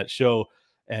get on that show,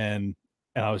 and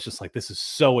I was just like, this is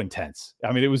so intense.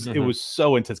 I mean, it was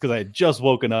so intense because I had just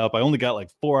woken up. I only got like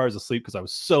 4 hours of sleep because I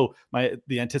was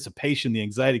the anticipation, the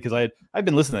anxiety, because I've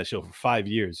been listening to that show for 5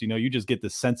 years. You know, you just get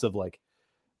this sense of like,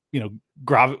 you know,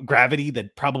 gravity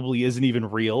that probably isn't even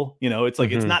real. You know, it's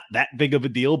like, it's not that big of a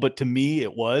deal, but to me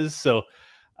it was. So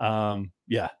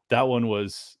yeah, that one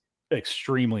was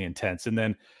extremely intense. And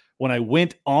then when I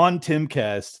went on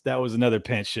Timcast, that was another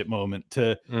pants shit moment.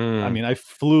 I mean, I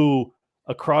flew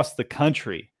across the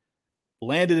country,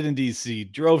 landed in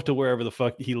DC, drove to wherever the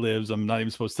fuck he lives. I'm not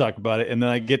even supposed to talk about it. And then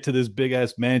I get to this big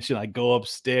ass mansion. I go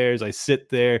upstairs, I sit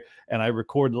there, and I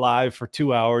record live for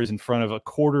 2 hours in front of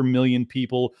 250,000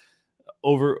 people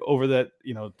over that,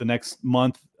 you know, the next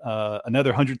month,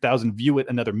 another 100,000 view it,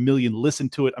 another million listen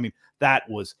to it. I mean, that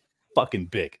was fucking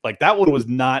big. Like, that one was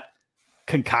not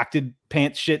concocted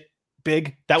pants shit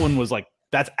big. That one was like,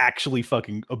 that's actually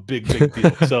fucking a big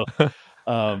deal. So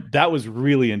that was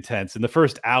really intense. In the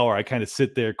first hour, I kind of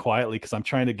sit there quietly because I'm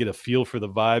trying to get a feel for the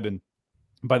vibe. And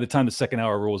by the time the second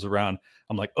hour rolls around,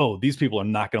 I'm like, oh, these people are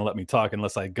not going to let me talk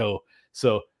unless I go.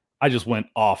 So I just went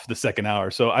off the second hour.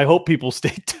 So I hope people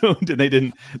stay tuned and they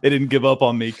didn't give up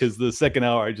on me, because the second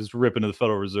hour I just rip into the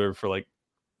Federal Reserve for like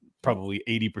probably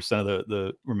 80% of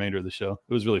the remainder of the show.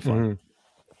 It was really fun.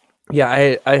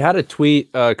 Yeah, I had a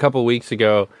tweet a couple weeks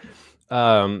ago.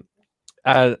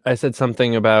 I said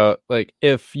something about, like,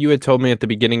 if you had told me at the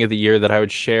beginning of the year that I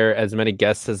would share as many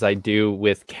guests as I do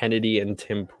with Kennedy and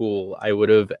Tim Pool, I would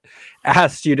have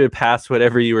asked you to pass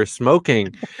whatever you were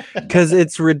smoking, because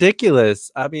it's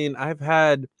ridiculous. I mean, I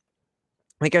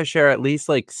think I share at least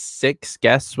like 6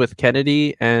 guests with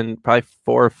Kennedy and probably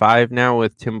 4 or 5 now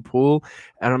with Tim Pool.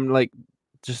 And I'm like,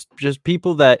 just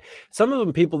people that, some of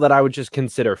them people that I would just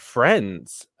consider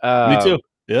friends. Me too.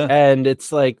 Yeah. And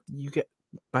it's like,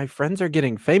 my friends are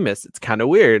getting famous. It's kind of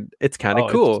weird. It's kind of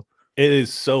cool. It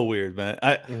is so weird, man.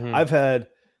 I've had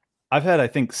I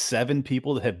think 7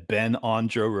 people that have been on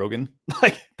Joe Rogan.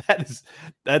 Like, that's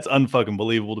unfucking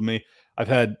believable to me. I've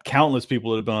had countless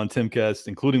people that have been on Timcast,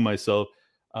 including myself.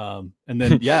 And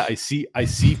then yeah, I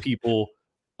see people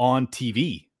on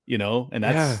TV, you know, and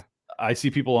I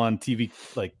see people on TV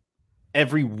like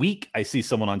every week. I see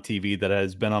someone on TV that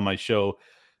has been on my show.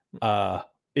 I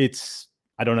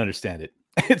don't understand it.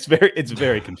 It's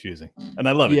very confusing, and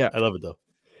I love it. Yeah. I love it though.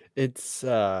 It's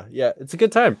it's a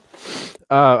good time.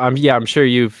 I'm sure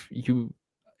you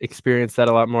experienced that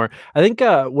a lot more. I think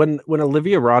when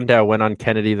Olivia Rondeau went on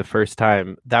Kennedy the first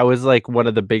time, that was like one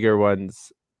of the bigger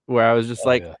ones where I was just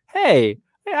like, Yeah. hey,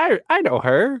 I know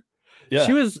her. Yeah.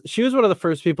 She was one of the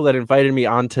first people that invited me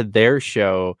onto their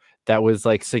show that was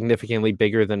like significantly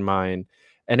bigger than mine.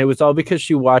 And it was all because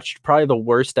she watched probably the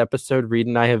worst episode Reed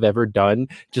and I have ever done.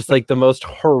 Just like the most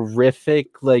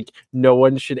horrific, like no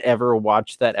one should ever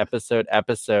watch that episode.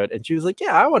 And she was like,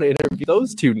 yeah, I want to interview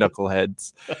those two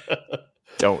knuckleheads.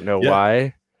 Don't know Yeah.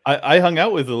 why. I hung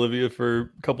out with Olivia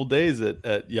for a couple days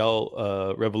at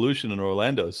Y'all Revolution in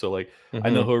Orlando. So like I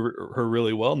know her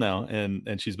really well now,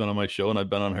 and she's been on my show and I've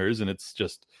been on hers, and it's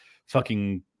just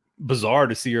fucking bizarre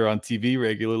to see her on TV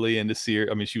regularly and to see her.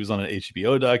 I mean, she was on an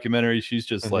HBO documentary. She's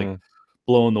just like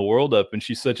blowing the world up, and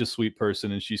she's such a sweet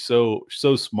person, and she's so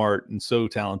smart and so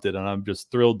talented, and I'm just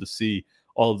thrilled to see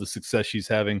all of the success she's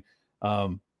having.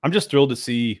 I'm just thrilled to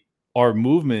see our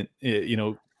movement,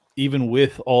 even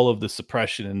with all of the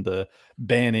suppression and the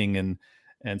banning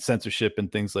and censorship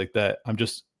and things like that. I'm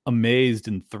just amazed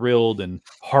and thrilled and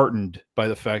heartened by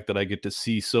the fact that I get to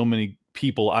see so many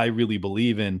people I really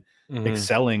believe in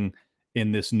excelling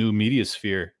in this new media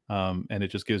sphere. And it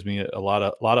just gives me a lot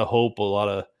of hope, a lot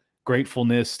of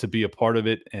gratefulness to be a part of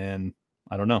it. And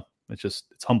I don't know, it's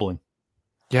humbling.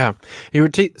 Yeah. You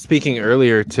were speaking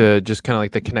earlier to just kind of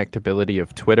like the connectability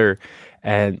of Twitter.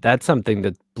 And that's something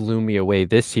that blew me away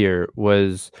this year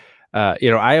was, I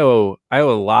owe a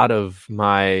lot of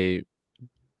my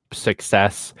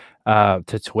success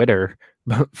to Twitter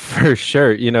for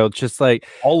sure. Just like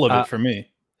all of it for me.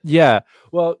 Yeah.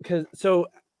 Well,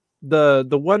 the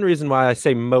one reason why I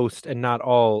say most and not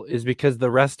all is because the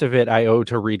rest of it I owe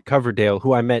to Reed Coverdale,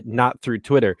 who I met not through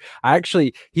Twitter.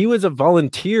 He was a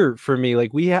volunteer for me.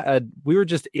 Like we were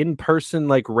just in person,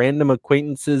 like random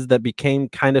acquaintances that became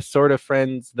kind of sort of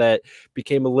friends that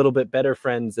became a little bit better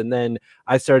friends. And then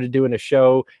I started doing a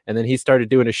show, and then he started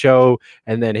doing a show,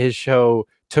 and then his show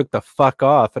took the fuck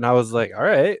off. And I was like, all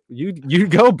right, you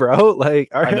go, bro. Like,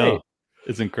 all right. I know.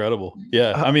 It's incredible.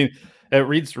 Yeah. I mean,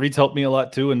 Reed's helped me a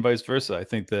lot too, and vice versa. I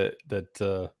think that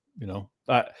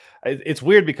it's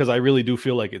weird because I really do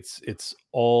feel like it's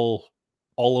all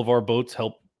of our boats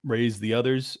help raise the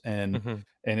others, and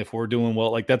if we're doing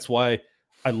well, like that's why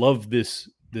I love this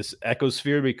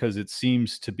ecosphere, because it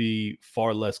seems to be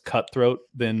far less cutthroat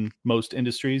than most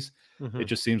industries. It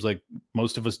just seems like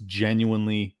most of us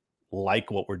genuinely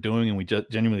like what we're doing, and we just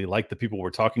genuinely like the people we're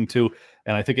talking to,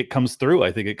 and I think it comes through.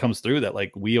 I think it comes through that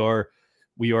like we are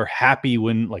happy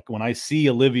when I see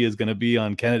Olivia is going to be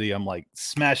on Kennedy, I'm like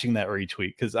smashing that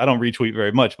retweet, because I don't retweet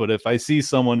very much, but if I see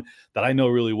someone that I know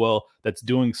really well that's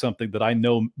doing something that I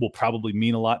know will probably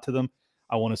mean a lot to them,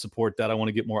 I want to support that. I want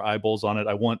to get more eyeballs on it.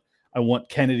 I want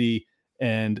Kennedy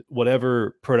and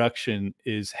whatever production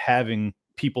is having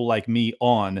people like me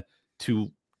on to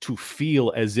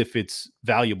feel as if it's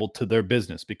valuable to their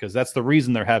business, because that's the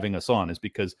reason they're having us on, is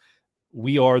because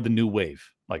we are the new wave.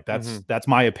 Like that's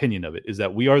my opinion of it, is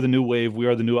that we are the new wave. We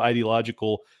are the new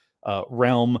ideological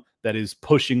realm that is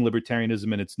pushing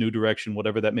libertarianism in its new direction,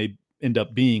 whatever that may end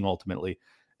up being ultimately.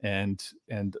 And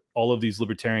all of these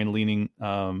libertarian leaning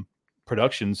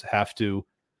productions have to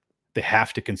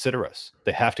consider us.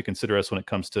 They have to consider us when it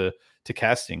comes to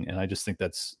casting. And I just think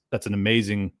that's an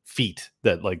amazing feat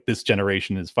that like this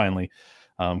generation is finally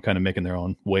kind of making their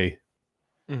own way.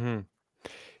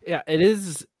 Yeah, it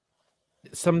is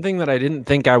something that I didn't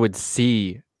think I would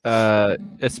see,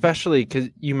 especially because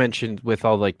you mentioned with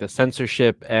all like the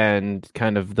censorship and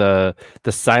kind of the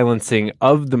silencing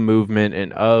of the movement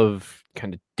and of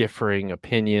kind of differing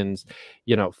opinions.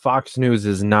 Fox News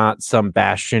is not some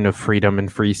bastion of freedom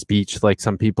and free speech like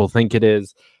some people think it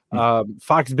is.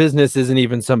 Fox Business isn't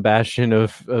even some bastion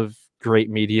of great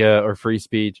media or free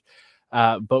speech.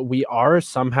 But we are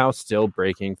somehow still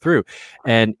breaking through,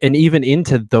 and even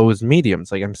into those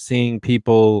mediums. Like I'm seeing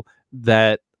people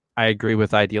that I agree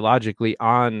with ideologically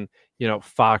on,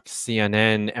 Fox,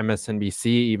 CNN, MSNBC,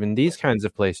 even these kinds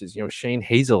of places. Shane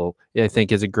Hazel, I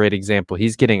think, is a great example.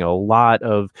 He's getting a lot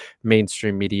of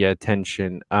mainstream media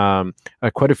attention.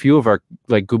 Quite a few of our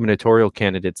like gubernatorial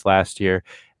candidates last year,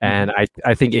 and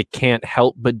I think it can't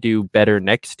help but do better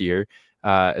next year.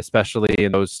 Especially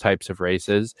in those types of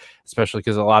races, especially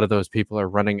because a lot of those people are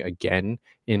running again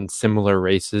in similar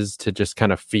races to just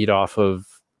kind of feed off of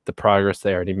the progress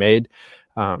they already made.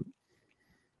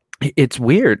 It's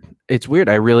weird. It's weird.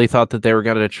 I really thought that they were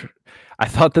gonna. I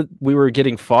thought that we were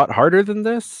getting fought harder than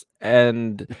this,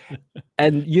 and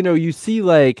you see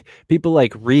like people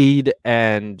like Reed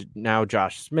and now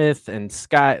Josh Smith and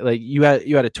Sky. Like you had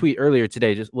a tweet earlier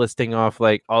today just listing off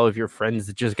like all of your friends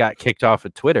that just got kicked off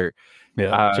of Twitter.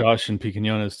 Yeah, Josh and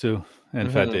Piquinones too,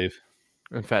 and Fat Dave.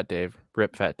 And Fat Dave,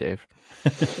 rip Fat Dave.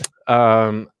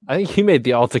 I think he made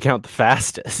the alt account the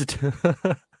fastest.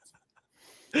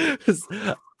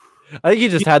 I think he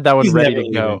just had that one ready to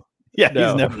go. Yeah, no.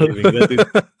 He's never leaving.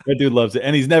 That dude loves it,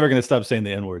 and he's never going to stop saying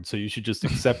the N-word. So you should just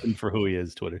accept him for who he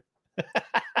is. Twitter.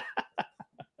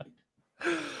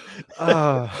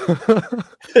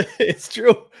 It's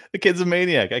true. The kid's a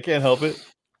maniac. I can't help it.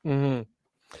 Mm-hmm.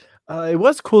 It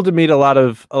was cool to meet a lot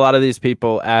of these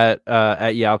people at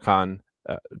YalCon.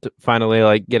 Finally,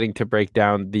 like getting to break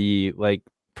down the like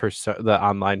the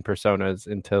online personas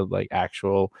into like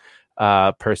actual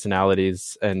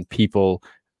personalities and people.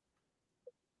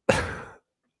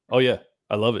 Oh yeah,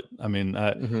 I love it. I mean,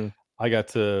 I got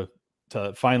to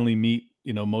finally meet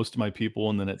most of my people,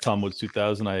 and then at Tom Woods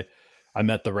 2000, I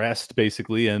met the rest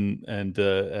basically, and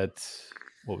at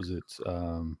what was it,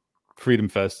 Freedom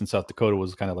Fest in South Dakota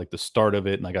was kind of like the start of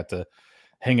it, and I got to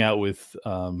hang out with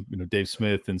Dave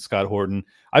Smith and Scott Horton.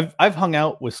 I've hung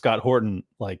out with Scott Horton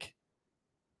like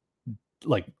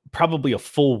probably a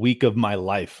full week of my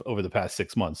life over the past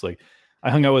 6 months. Like I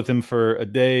hung out with him for a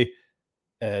day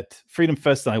at Freedom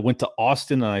Fest, and I went to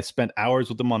Austin and I spent hours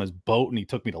with him on his boat, and he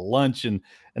took me to lunch, and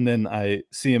then I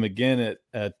see him again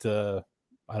at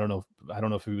I don't know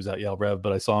if he was at Yale Rev,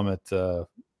 but I saw him at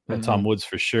Tom Woods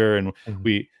for sure, and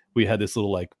we had this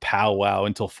little like powwow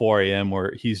until 4 a.m.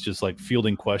 where he's just like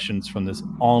fielding questions from this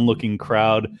onlooking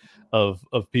crowd of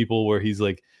people, where he's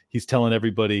telling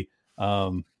everybody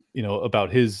about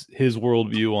his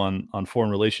worldview on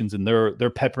foreign relations, and they're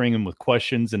peppering him with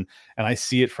questions, and I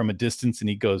see it from a distance, and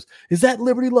he goes, "Is that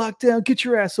Liberty lockdown? Get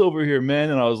your ass over here, man!"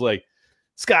 And I was like,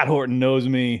 Scott Horton knows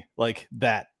me like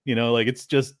that, like it's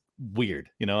just weird.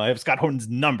 I have Scott Horton's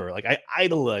number. Like I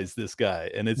idolize this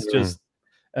guy, and it's just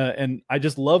and I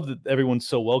just love that everyone's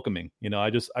so welcoming.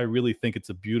 I really think it's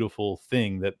a beautiful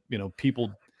thing that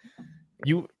people.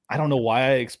 I don't know why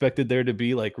I expected there to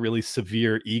be like really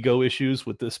severe ego issues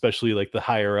with especially like the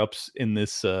higher ups in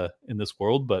this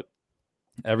world, but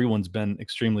everyone's been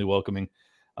extremely welcoming,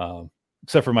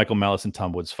 except for Michael Malice and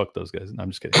Tom Woods. Fuck those guys. No,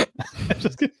 I'm just kidding. I'm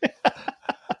just kidding.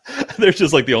 They're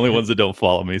just like the only ones that don't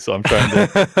follow me, so I'm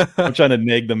trying to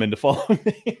nag them into following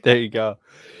me. There you go.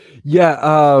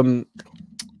 Yeah,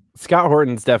 Scott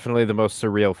Horton's definitely the most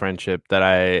surreal friendship that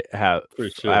I have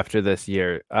after this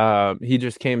year. He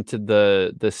just came to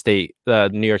the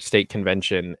New York State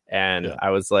convention, and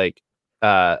I was like,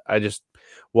 I just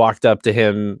walked up to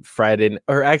him Friday,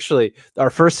 or actually our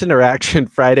first interaction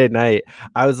Friday night.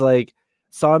 I was like,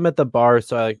 saw him at the bar,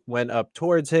 so I went up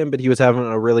towards him, but he was having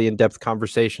a really in-depth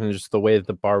conversation. Just the way that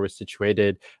the bar was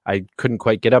situated, I couldn't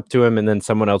quite get up to him, and then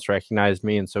someone else recognized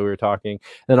me, and so we were talking. And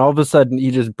then all of a sudden,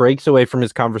 he just breaks away from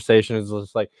his conversation and was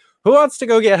just like, "Who wants to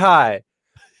go get high?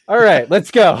 All right,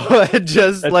 let's go." And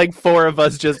just like four of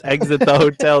us just exit the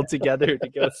hotel together to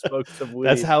go smoke some weed.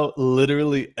 That's how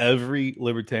literally every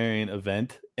libertarian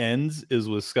event ends, is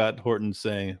with Scott Horton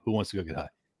saying, "Who wants to go get high?"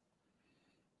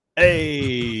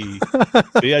 Hey,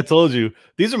 see, I told you,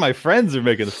 these are my friends are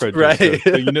making the friendship. Right.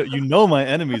 So you know my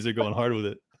enemies are going hard with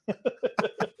it.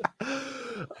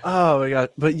 Oh my god.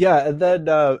 But yeah, and then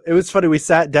it was funny, we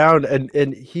sat down,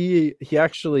 and he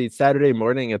actually Saturday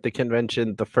morning at the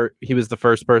convention, he was the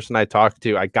first person I talked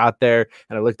to. I got there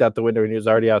and I looked out the window and he was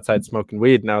already outside smoking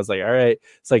weed, and I was like, all right,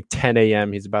 it's like 10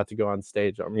 a.m. he's about to go on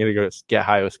stage, I'm gonna go get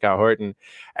high with Scott Horton.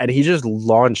 And he just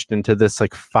launched into this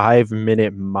like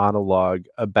 5-minute monologue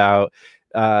about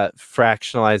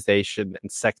fractionalization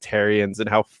and sectarians and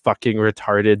how fucking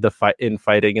retarded the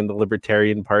fighting in the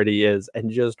Libertarian Party is,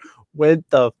 and just went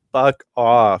the fuck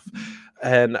off.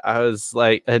 And I was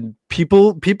like, and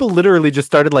people literally just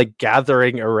started like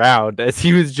gathering around as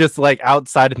he was just like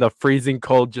outside in the freezing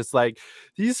cold, just like,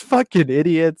 these fucking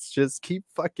idiots just keep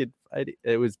fucking fighting.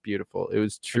 It was beautiful. It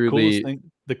was truly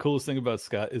the coolest thing about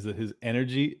Scott is that his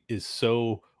energy is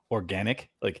so organic.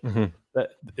 Like that,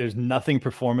 there's nothing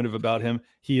performative about him.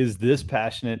 He is this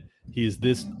passionate. He is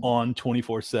this on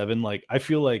 24/7. Like I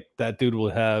feel like that dude will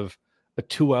have a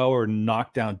 2-hour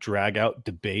knockdown drag out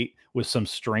debate with some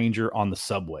stranger on the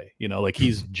subway. Like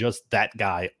he's just that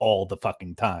guy all the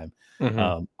fucking time.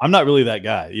 I'm not really that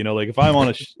guy. Like if I'm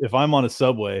on a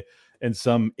subway and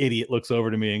some idiot looks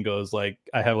over to me and goes like,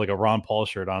 I have like a Ron Paul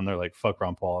shirt on, they're like, fuck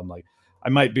Ron Paul. I'm like, I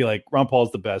might be like, Ron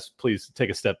Paul's the best. Please take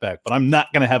a step back. But I'm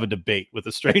not going to have a debate with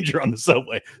a stranger on the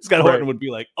subway. Scott Horton would be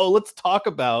like, oh, let's talk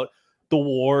about the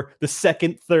war, the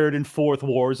second, third, and fourth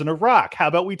wars in Iraq. How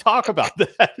about we talk about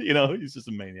that? He's just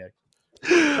a maniac.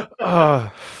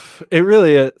 It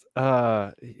really is.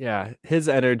 Yeah, his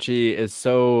energy is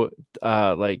so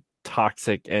like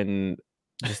toxic and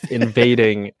just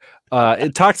invading.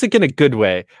 Toxic in a good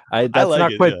way. That's like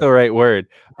not quite the right word.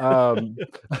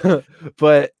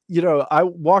 But I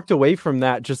walked away from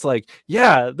that just like,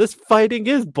 yeah, this fighting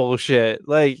is bullshit.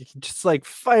 Like, just like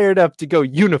fired up to go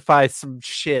unify some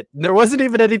shit. And there wasn't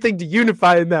even anything to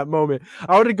unify in that moment.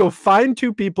 I wanted to go find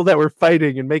two people that were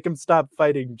fighting and make them stop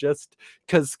fighting just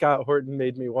because Scott Horton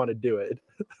made me want to do it.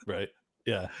 Right.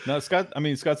 Yeah. No,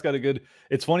 Scott's got a good.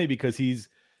 It's funny because he's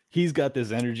got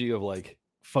this energy of like,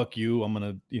 fuck you, I'm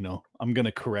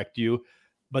gonna correct you,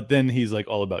 but then he's like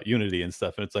all about unity and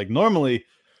stuff, and it's like normally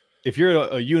if you're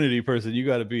a unity person you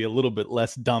got to be a little bit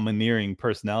less domineering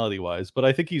personality wise, but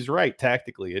I think he's right.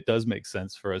 Tactically it does make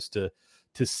sense for us to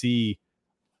see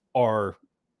our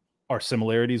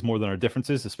similarities more than our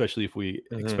differences, especially if we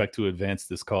expect to advance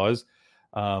this cause,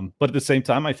 but at the same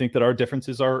time I think that our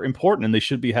differences are important and they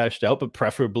should be hashed out, but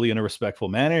preferably in a respectful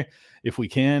manner if we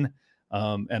can,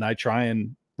 and I try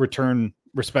and return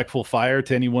respectful fire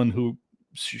to anyone who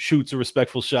shoots a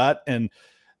respectful shot, and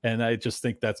I just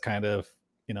think that's kind of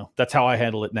that's how I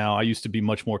handle it now. I used to be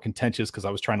much more contentious because I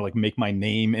was trying to like make my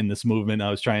name in this movement. I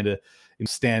was trying to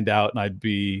stand out, and I'd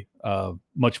be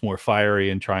much more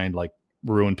fiery and try and like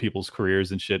ruin people's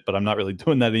careers and shit, but I'm not really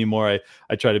doing that anymore.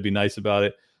 I try to be nice about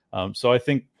it, so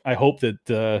I hope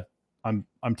that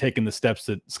I'm taking the steps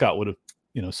that Scott would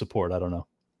have support. I don't know.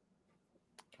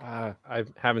 I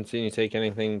haven't seen you take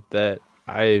anything that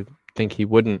I think he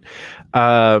wouldn't.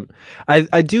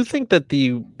 I do think that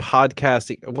the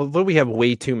podcasting, well, we have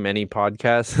way too many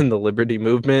podcasts in the Liberty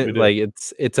movement. Like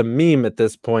it's a meme at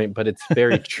this point, but it's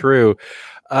very true.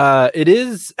 It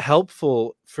is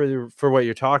helpful for what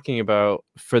you're talking about,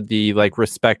 for the like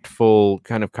respectful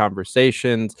kind of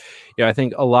conversations. I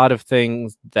think a lot of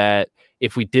things that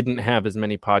if we didn't have as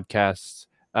many podcasts,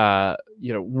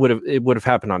 would have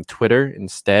happened on Twitter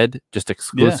instead, just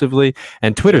exclusively.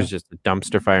 And Twitter's just a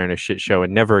dumpster fire and a shit show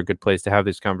and never a good place to have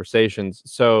these conversations.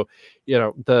 So,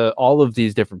 all of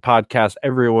these different podcasts,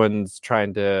 everyone's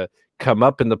trying to come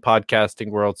up in the podcasting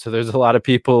world. So there's a lot of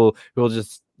people who will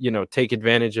just, take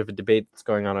advantage of a debate that's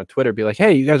going on Twitter, be like,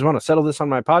 hey, you guys want to settle this on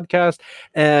my podcast?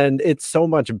 And it's so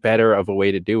much better of a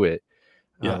way to do it.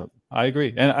 Yeah, I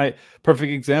agree. And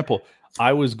perfect example.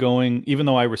 I was going, even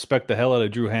though I respect the hell out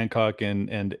of Drew Hancock and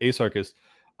Asarchus,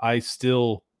 I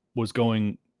still was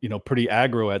going, pretty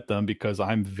aggro at them because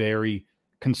I'm very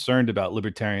concerned about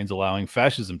libertarians allowing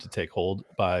fascism to take hold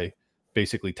by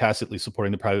basically tacitly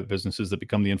supporting the private businesses that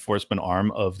become the enforcement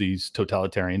arm of these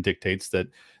totalitarian dictates that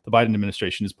the Biden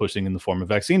administration is pushing in the form of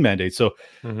vaccine mandates. So,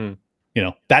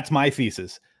 that's my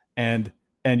thesis. And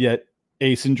yet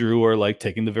Ace and Drew are like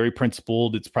taking the very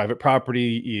principled, it's private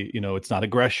property, it's not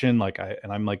aggression.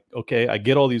 I'm like, okay, I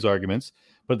get all these arguments,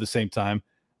 but at the same time,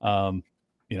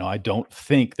 I don't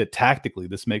think that tactically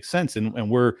this makes sense. And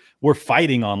we're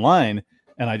fighting online,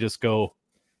 and I just go,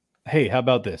 hey, how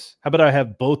about this? How about I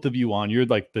have both of you on? You're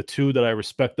like the two that I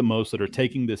respect the most that are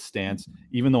taking this stance,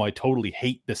 even though I totally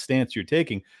hate the stance you're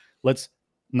taking. Let's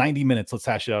 90 minutes, let's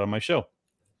hash it out on my show.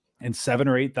 And 7,000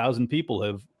 or 8,000 people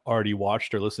have already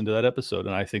watched or listened to that episode.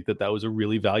 And I think that was a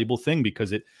really valuable thing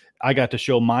because I got to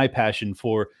show my passion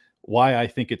for why I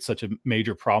think it's such a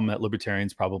major problem that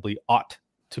libertarians probably ought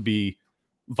to be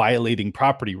violating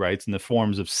property rights in the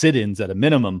forms of sit-ins at a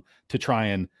minimum to try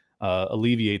and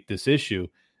alleviate this issue.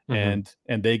 And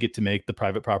they get to make the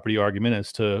private property argument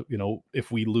as to,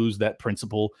 if we lose that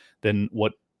principle, then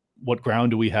what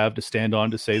ground do we have to stand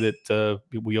on to say that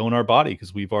we own our body?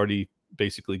 Because we've already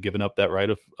basically given up that right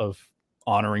of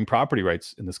honoring property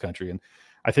rights in this country. And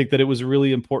I think that it was a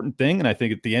really important thing. And I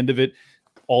think at the end of it,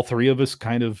 all three of us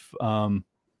kind of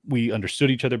we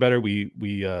understood each other better. We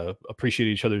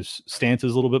appreciated each other's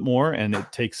stances a little bit more, and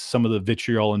it takes some of the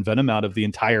vitriol and venom out of the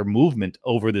entire movement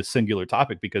over this singular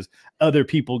topic because other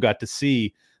people got to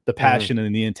see the passion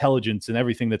and the intelligence and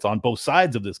everything that's on both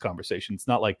sides of this conversation. It's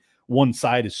not like one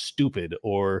side is stupid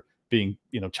or being,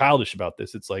 childish about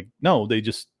this. It's like, no, they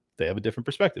have a different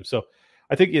perspective. So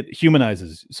I think it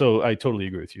humanizes. So I totally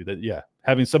agree with you that, yeah,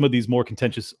 having some of these more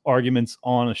contentious arguments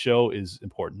on a show is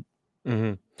important.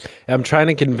 I'm trying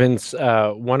to convince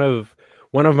one of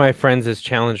my friends has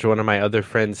challenged one of my other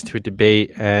friends to a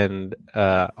debate and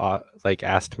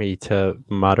asked me to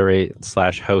moderate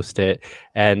 / host it.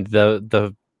 And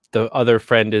the the other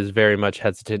friend is very much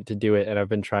hesitant to do it, and I've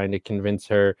been trying to convince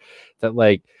her that,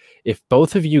 like, if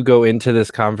both of you go into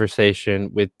this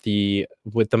conversation with the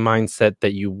mindset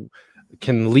that you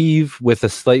can leave with a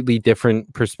slightly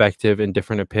different perspective and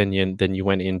different opinion than you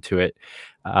went into it,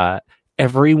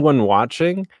 everyone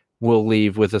watching will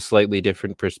leave with a slightly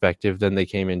different perspective than they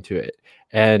came into it.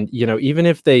 And, you know, even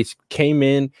if they came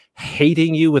in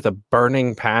hating you with a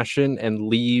burning passion and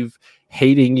leave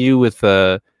hating you with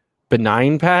a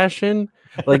benign passion,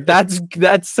 like that's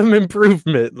some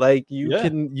improvement. Like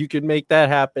you can make that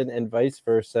happen, and vice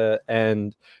versa,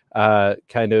 and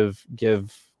kind of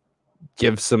give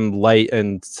some light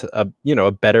and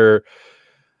a better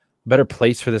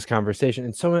place for this conversation.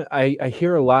 And so I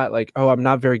hear a lot like, oh, I'm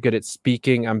not very good at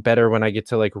speaking, I'm better when I get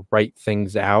to like write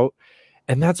things out.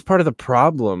 And that's part of the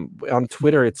problem on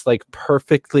Twitter. It's like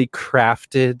perfectly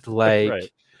crafted,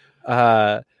 like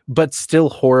but still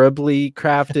horribly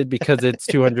crafted because it's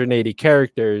 280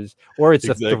 characters, or it's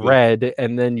a thread,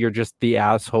 and then you're just the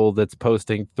asshole that's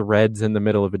posting threads in the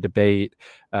middle of a debate,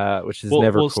 which is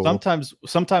never cool.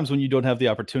 Sometimes when you don't have the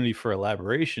opportunity for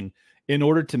elaboration, in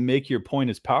order to make your point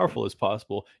as powerful as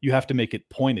possible, you have to make it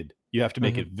pointed. You have to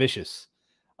make it vicious.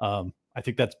 I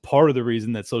think that's part of the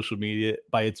reason that social media,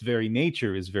 by its very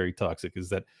nature, is very toxic, is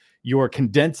that you're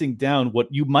condensing down what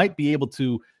you might be able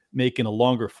to make in a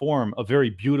longer form, a very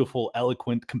beautiful,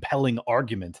 eloquent, compelling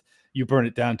argument. You burn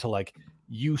it down to like,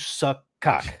 you suck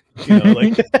cock, you know,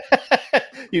 like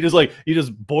you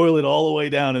just boil it all the way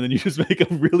down, and then you just make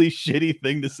a really shitty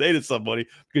thing to say to somebody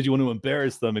because you want to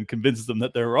embarrass them and convince them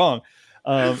that they're wrong.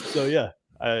 So yeah,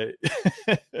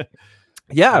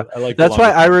 yeah, I like that's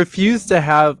why I refuse to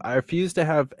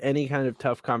have any kind of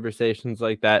tough conversations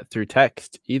like that through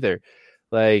text either.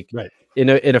 Like in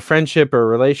a friendship or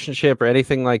relationship or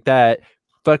anything like that,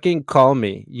 fucking call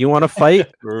me. You want to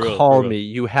fight? Call me.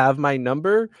 You have my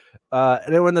number.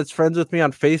 Anyone that's friends with me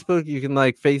on Facebook, you can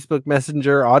like Facebook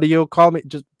Messenger audio call me.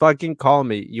 Just fucking call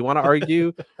me. You want to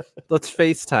argue? Let's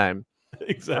FaceTime.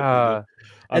 Exactly.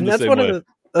 And that's one of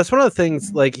the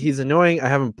things. Like, he's annoying. I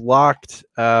haven't blocked.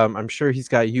 I'm sure he's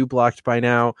got you blocked by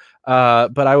now.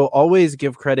 But I will always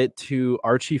give credit to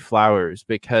Archie Flowers,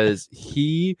 because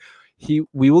we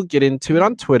will get into it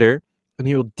on Twitter, and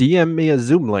he will DM me a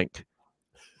Zoom link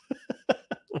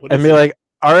and be like,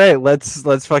 all right,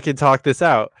 let's fucking talk this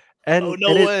out. And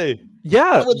way.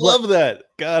 Yeah. I would love that.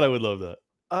 God, I would love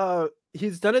that.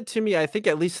 He's done it to me, I think,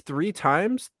 at least 3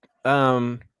 times.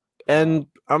 And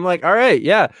I'm like, all right,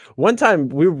 yeah. One time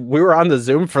we were on the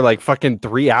Zoom for like fucking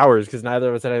 3 hours because neither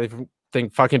of us had anything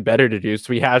fucking better to do.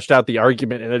 So we hashed out the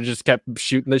argument and it just kept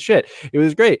shooting the shit. It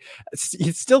was great.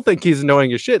 You still think he's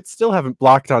annoying as shit. Still haven't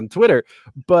blocked on Twitter,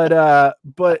 but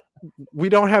we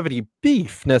don't have any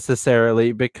beef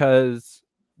necessarily because,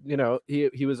 you know,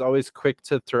 he was always quick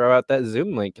to throw out that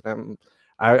Zoom link, and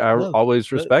I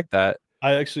always respect that.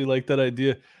 I actually like that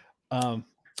idea.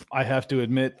 I have to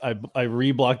admit, I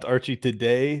reblocked Archie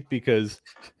today because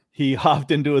he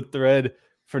hopped into a thread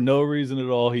for no reason at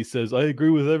all. He says, I agree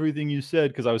with everything you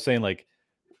said, because I was saying, like,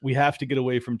 we have to get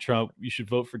away from Trump. You should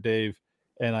vote for Dave.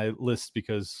 And I list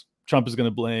because Trump is going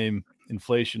to blame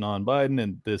inflation on Biden,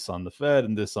 and this on the Fed,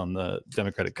 and this on the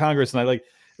Democratic Congress. And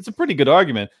it's a pretty good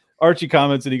argument. Archie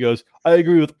comments and he goes, I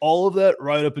agree with all of that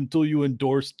right up until you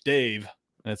endorse Dave.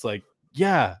 And it's like,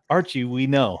 yeah, Archie, we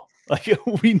know. Like,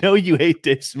 we know you hate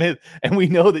Dave Smith, and we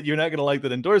know that you're not going to like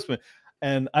that endorsement.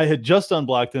 And I had just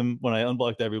unblocked him when I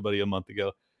unblocked everybody a month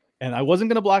ago, and I wasn't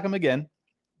going to block him again.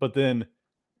 But then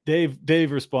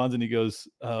Dave responds and he goes,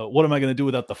 what am I going to do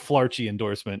without the Flarchy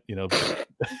endorsement? You know,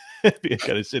 being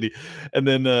kind of shitty. And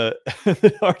then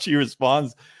Archie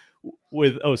responds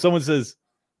with, someone says,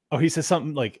 he says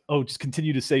something like, just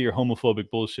continue to say your homophobic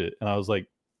bullshit. And I was like,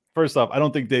 first off, I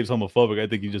don't think Dave's homophobic. I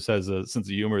think he just has a sense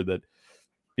of humor that,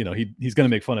 you know, he's going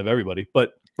to make fun of everybody.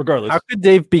 But regardless, how could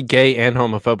Dave be gay and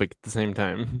homophobic at the same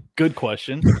time? Good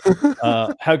question.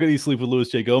 How could he sleep with Louis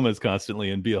J. Gomez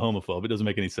constantly and be a homophobe? It doesn't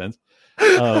make any sense.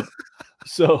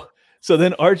 So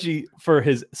then Archie,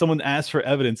 someone asked for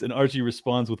evidence, and Archie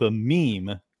responds with a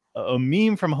meme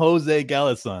from Jose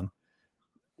Galison,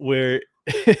 where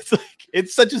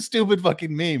it's such a stupid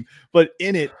fucking meme, but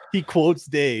in it he quotes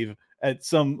Dave at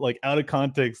some like out of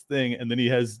context thing, and then he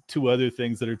has 2 other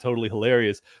things that are totally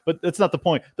hilarious. But that's not the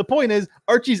point. The point is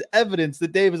Archie's evidence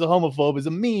that Dave is a homophobe is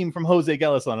a meme from Jose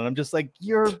Galison, and I'm just like,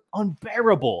 you're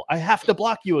unbearable. I have to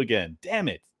block you again. Damn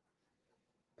it.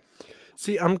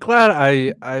 See, I'm glad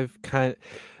I've kind of,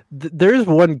 There's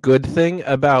one good thing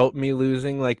about me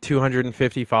losing like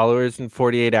 250 followers in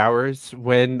 48 hours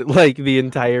when like the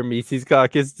entire Mises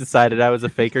caucus decided I was a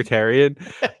fakertarian.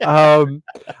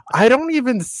 I don't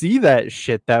even see that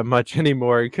shit that much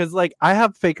anymore because like I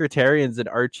have fakertarians and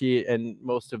Archie and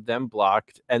most of them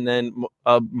blocked, and then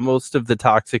most of the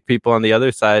toxic people on the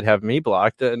other side have me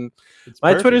blocked, and It's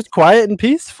my perfect. Twitter's quiet and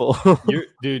peaceful.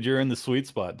 You're in the sweet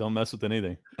spot. Don't mess with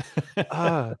anything.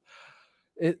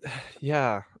 It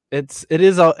yeah,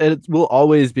 it will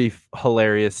always be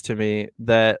hilarious to me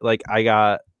that like I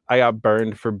got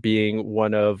burned for being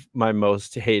one of my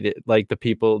most hated, like the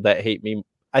people that hate me.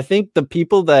 I think the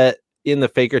people that in the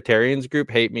fakertarians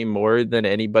group hate me more than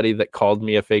anybody that called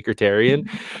me a fakertarian.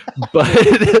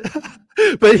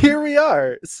 But here we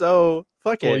are. So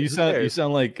fuck Well, it. you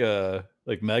sound like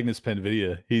Magnus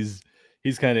Penvidia.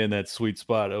 He's kind of in that sweet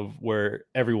spot of where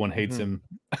everyone hates him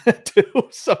too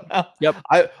somehow. Yep.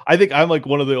 I think I'm like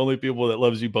one of the only people that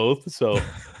loves you both. So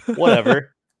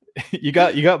whatever. you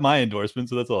got my endorsement,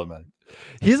 so that's all that matters.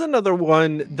 He's another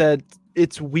one that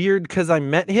it's weird because I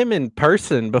met him in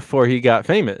person before he got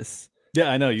famous. Yeah,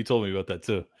 I know. You told me about that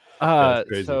too.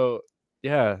 So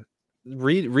yeah,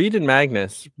 Reed and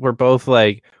Magnus were both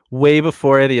like way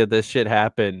before any of this shit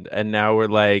happened, and now we're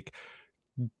like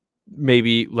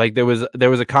maybe like there was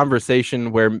a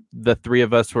conversation where the three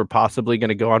of us were possibly going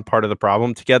to go on Part of the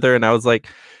Problem together, and I was like,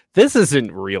 this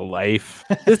isn't real life.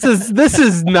 This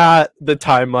is not the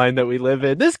timeline that we live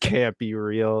in. This can't be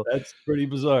real. That's pretty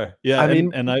bizarre. Yeah, I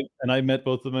mean, and I met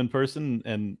both of them in person,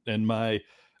 and my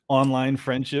online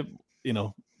friendship,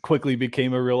 quickly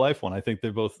became a real life one. I think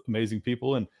they're both amazing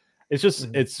people, and it's just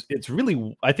it's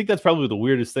really, I think that's probably the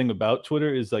weirdest thing about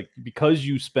Twitter is like, because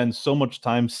you spend so much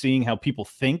time seeing how people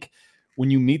think, when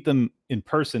you meet them in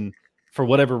person, for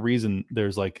whatever reason,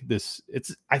 there's like this,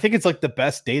 I think it's like the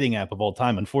best dating app of all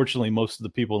time. Unfortunately, most of the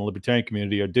people in the libertarian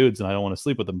community are dudes, and I don't want to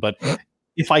sleep with them. But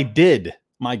if I did,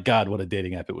 my God, what a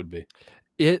dating app it would be.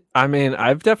 I mean,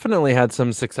 I've definitely had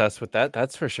some success with that.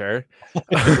 That's for sure.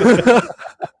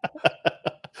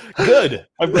 Good.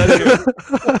 I'm glad to hear.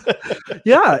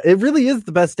 Yeah, it really is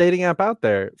the best dating app out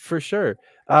there for sure.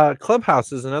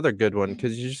 Clubhouse is another good one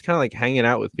because you're just kind of like hanging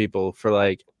out with people for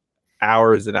like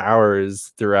hours and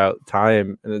hours throughout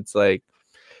time, and it's like,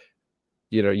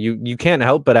 you can't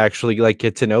help but actually like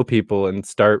get to know people and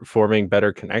start forming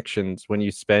better connections when you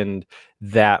spend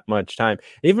that much time.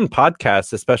 Even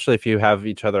podcasts, especially if you have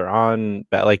each other on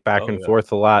back and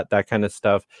forth a lot, that kind of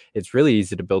stuff, it's really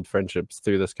easy to build friendships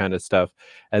through this kind of stuff.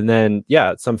 And then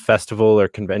some festival or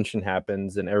convention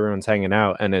happens and everyone's hanging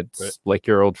out, and it's like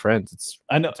your old friends.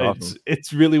 I know, it's awesome.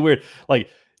 It's really weird. Like,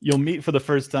 you'll meet for the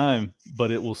first time, but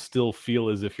it will still feel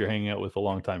as if you're hanging out with a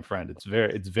longtime friend. It's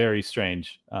very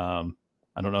strange.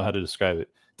 I don't know how to describe it.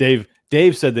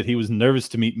 Dave said that he was nervous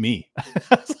to meet me. I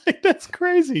was like, that's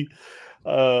crazy.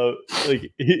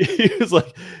 Like he was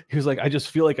like, I just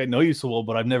feel like I know you so well,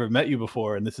 but I've never met you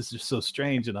before, and this is just so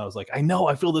strange. And I was like, I know,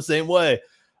 I feel the same way.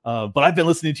 But I've been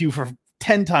listening to you for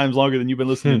 10 times longer than you've been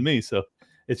listening to me. So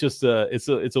it's just it's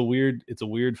a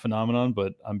weird phenomenon,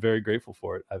 but I'm very grateful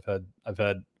for it. I've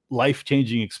had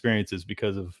life-changing experiences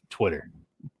because of Twitter.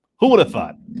 Who would have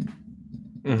thought?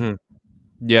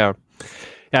 Yeah,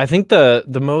 I think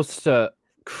the most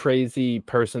crazy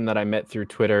person that I met through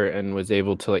Twitter and was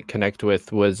able to like connect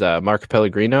with was Mark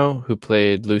Pellegrino, who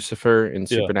played Lucifer in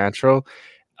Supernatural.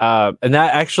 And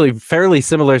that actually fairly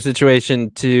similar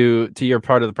situation to your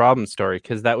Part of the Problem story,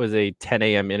 because that was a 10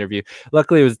 a.m. interview.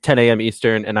 Luckily, it was 10 a.m.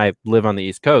 Eastern, and I live on the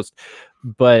East Coast.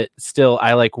 But still,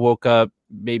 I like woke up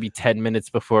maybe 10 minutes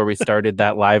before we started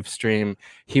that live stream.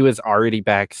 He was already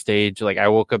backstage. Like, I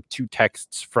woke up 2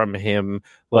 texts from him.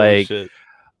 Like,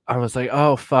 I was like,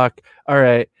 oh, fuck. All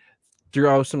right.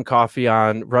 Throw some coffee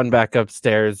on, run back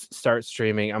upstairs, start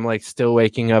streaming. I'm like still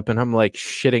waking up, and I'm like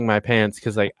shitting my pants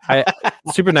because like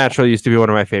Supernatural used to be one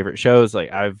of my favorite shows.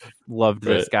 Like, I've loved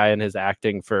this guy and his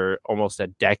acting for almost a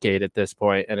decade at this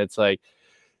point, and it's like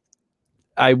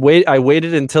I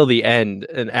waited until the end,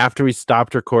 and after we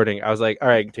stopped recording, I was like, all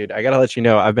right, dude, I gotta let you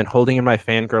know, I've been holding in my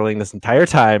fangirling this entire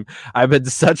time. I've been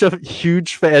such a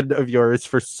huge fan of yours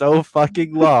for so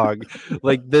fucking long.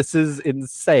 Like, this is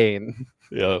insane.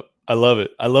 Yeah, I love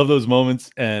it. I love those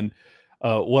moments. And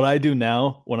what I do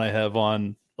now when I have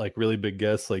on like really big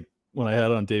guests, like when I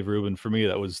had on Dave Rubin, for me,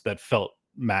 that felt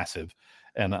massive.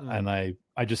 And I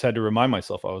just had to remind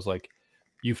myself, I was like,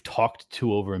 you've talked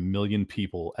to over 1 million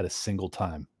people at a single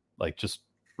time. Like, just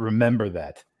remember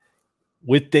that.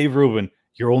 With Dave Rubin,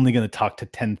 you're only going to talk to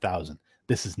 10,000.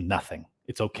 This is nothing.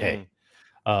 It's okay.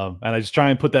 And I just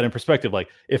try and put that in perspective. Like,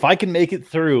 if I can make it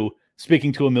through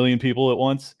speaking to 1 million people at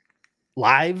once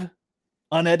live,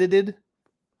 unedited,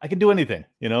 I can do anything,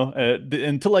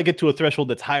 until I get to a threshold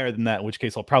that's higher than that, in which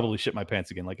case I'll probably shit my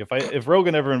pants again. Like if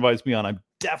Rogan ever invites me on, I'm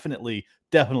definitely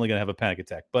gonna have a panic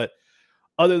attack. But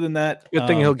other than that, Good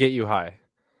thing he'll get you high.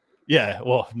 Yeah,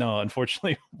 well, no,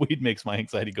 unfortunately, weed makes my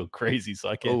anxiety go crazy, so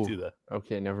I can't do that.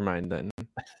 Okay, never mind then.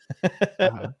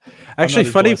 Actually,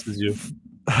 funny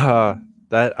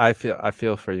that I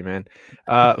feel for you, man.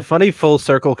 Funny full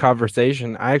circle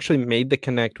conversation. I actually made the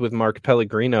connect with Mark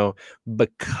Pellegrino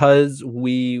because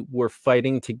we were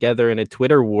fighting together in a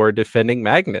Twitter war defending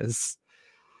Magnus.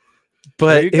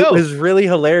 But it was really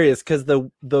hilarious because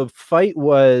the fight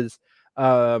was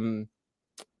because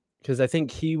I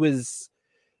think he was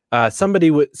somebody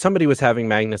was having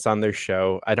Magnus on their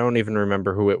show. I don't even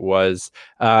remember who it was.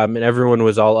 And everyone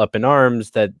was all up in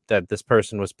arms that this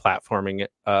person was platforming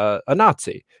a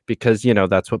Nazi because,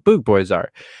 that's what Boog Boys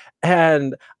are.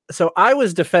 And so I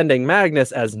was defending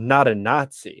Magnus as not a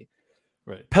Nazi.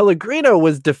 Right. Pellegrino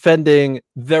was defending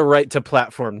their right to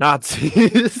platform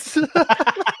Nazis.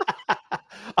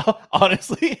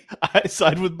 Honestly, I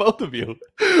side with both of you.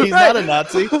 He's not a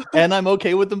Nazi, and I'm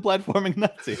okay with them platforming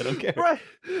Nazi. I don't care. Right.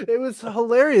 It was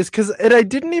hilarious and I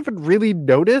didn't even really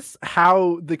notice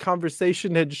how the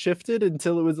conversation had shifted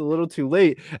until it was a little too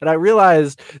late. And I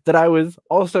realized that I was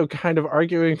also kind of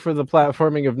arguing for the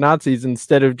platforming of Nazis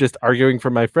instead of just arguing for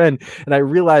my friend. And I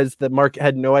realized that Mark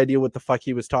had no idea what the fuck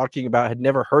he was talking about, had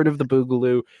never heard of the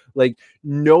Boogaloo, like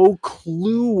no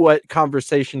clue what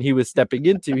conversation he was stepping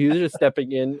into. He was just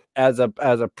stepping in as a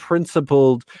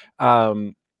principled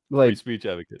free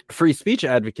speech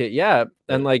advocate. Yeah.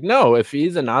 And no, if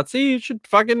he's a Nazi, he should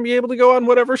fucking be able to go on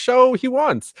whatever show he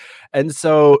wants. And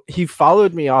so he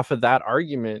followed me off of that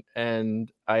argument, and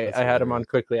I had him on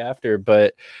quickly after.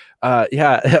 But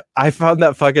yeah, I found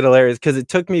that fucking hilarious because it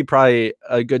took me probably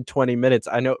a good 20 minutes.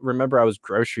 Remember I was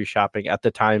grocery shopping at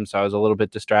the time, so I was a little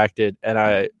bit distracted, and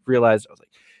I realized I was like,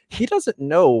 he doesn't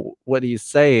know what he's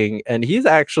saying, and he's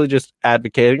actually just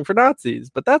advocating for Nazis,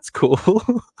 but that's cool.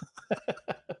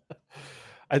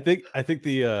 I think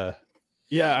the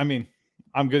I mean,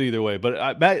 I'm good either way,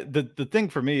 but the thing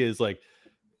for me is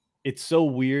it's so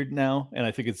weird now, and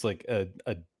I think it's a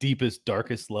deepest,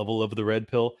 darkest level of the red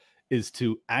pill is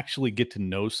to actually get to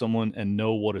know someone and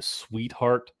know what a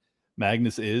sweetheart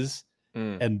Magnus is,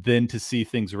 and then to see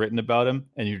things written about him,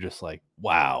 and you're just like,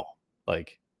 wow,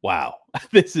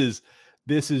 this is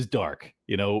dark.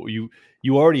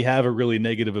 You already have a really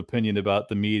negative opinion about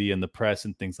the media and the press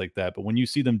and things like that, but when you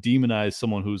see them demonize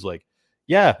someone who's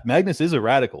yeah, Magnus is a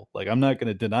radical, I'm not going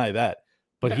to deny that,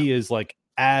 but he is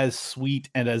as sweet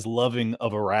and as loving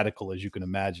of a radical as you can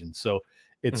imagine. So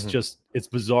it's it's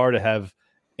bizarre to have,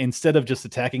 instead of just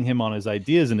attacking him on his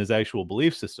ideas and his actual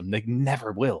belief system, they never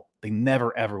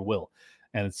ever will.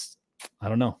 And I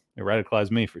don't know, it radicalized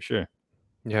me for sure.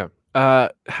 Yeah.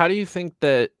 How do you think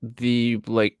that the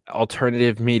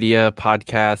alternative media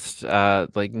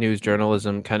podcast, news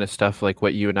journalism kind of stuff, like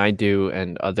what you and I do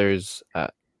and others,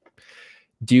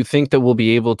 do you think that we'll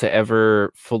be able to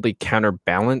ever fully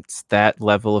counterbalance that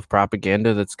level of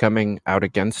propaganda that's coming out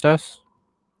against us?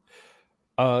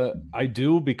 I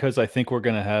do, because I think we're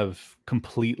going to have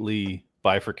completely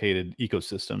bifurcated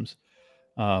ecosystems,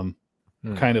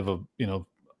 kind of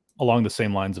along the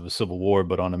same lines of a civil war,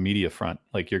 but on a media front.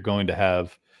 You're going to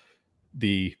have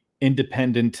the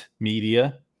independent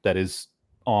media that is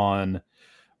on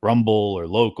Rumble or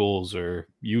Locals or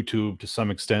YouTube to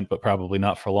some extent, but probably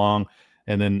not for long.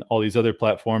 And then all these other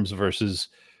platforms versus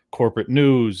corporate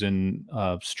news and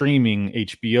streaming,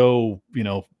 HBO,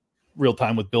 Real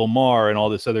Time with Bill Maher, and all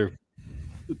this other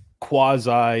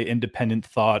quasi independent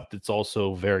thought that's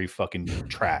also very fucking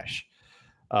trash.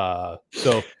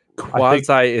 So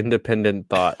quasi independent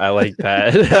thought. I like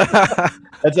that.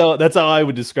 That's how I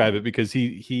would describe it, because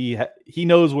he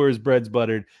knows where his bread's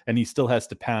buttered, and he still has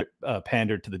to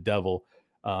pander to the devil,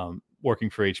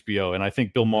 working for HBO. And I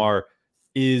think Bill Maher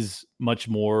is much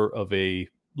more of a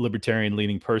libertarian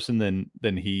leaning person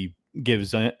than he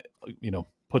gives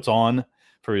puts on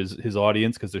for his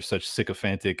audience, because they're such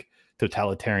sycophantic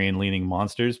totalitarian leaning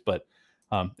monsters. But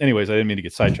anyways, I didn't mean to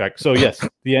get sidetracked. So yes,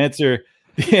 the answer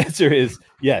is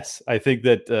yes. I think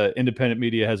that independent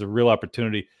media has a real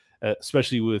opportunity,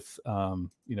 especially with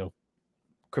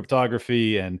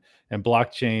cryptography and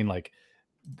blockchain.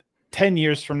 10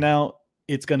 years from now,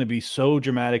 it's going to be so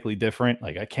dramatically different.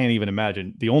 I can't even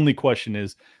imagine. The only question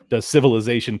is, does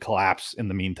civilization collapse in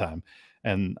the meantime?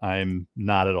 And I'm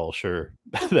not at all sure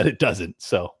that it doesn't.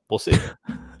 So we'll see.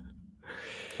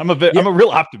 I'm a real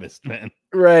optimist, man.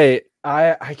 Right.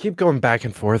 I keep going back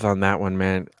and forth on that one,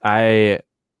 man.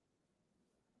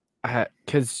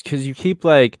 Because you keep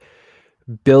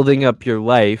building up your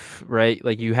life, right?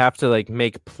 Like you have to like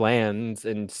make plans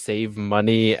and save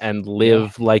money and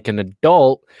live like an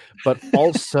adult, but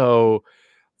also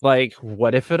like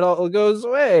what if it all goes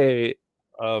away?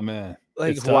 Oh man,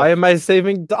 Like it's why tough. am I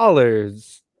saving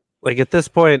dollars? Like at this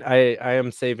point I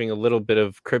am saving a little bit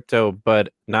of crypto,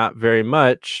 but not very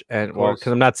much. And Of well, because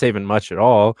course, I'm not saving much at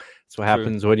all. That's what true.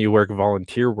 happens when you work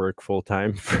volunteer work full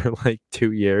time for like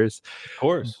 2 years. Of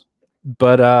course.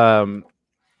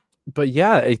 But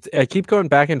yeah, I keep going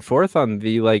back and forth on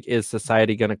the like, is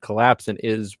society going to collapse and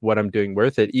is what I'm doing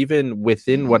worth it? Even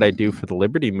within what I do for the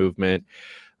liberty movement,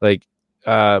 like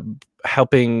uh,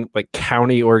 helping like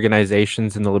county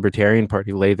organizations in the Libertarian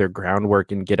Party lay their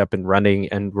groundwork and get up and running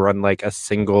and run like a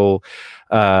single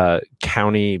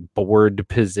county board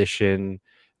position.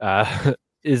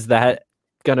 Is that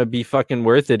gonna be fucking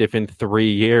worth it if in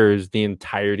 3 years the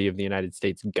entirety of the United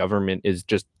States government is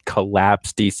just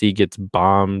collapsed, DC gets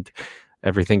bombed,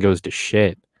 everything goes to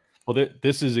shit? Well,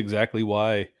 this is exactly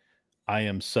why I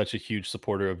am such a huge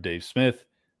supporter of Dave Smith,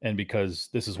 and because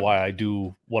this is why I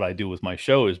do what I do with my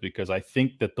show, is because I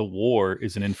think that the war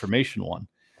is an information one.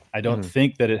 I don't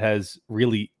think that it has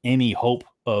really any hope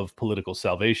of political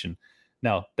salvation.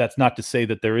 Now, that's not to say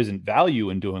that there isn't value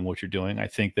in doing what you're doing. I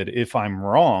think that if I'm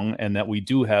wrong and that we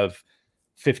do have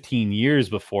 15 years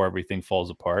before everything falls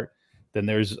apart, then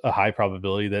there's a high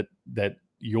probability that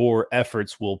your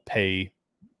efforts will pay,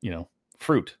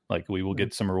 fruit. Like we will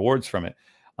get some rewards from it.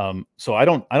 So I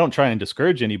don't try and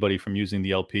discourage anybody from using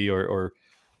the LP or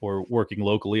working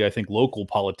locally. I think local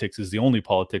politics is the only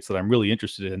politics that I'm really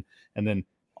interested in. And then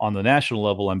on the national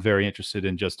level, I'm very interested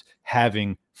in just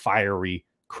having fiery,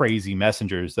 crazy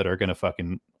messengers that are going to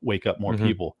fucking wake up more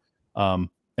people.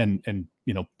 And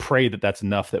pray that that's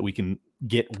enough that we can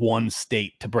get one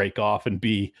state to break off and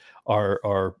be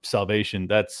our salvation.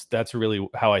 That's really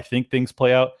how I think things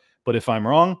play out. But if I'm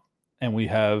wrong, and we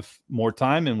have more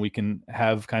time and we can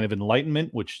have kind of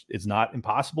enlightenment, which is not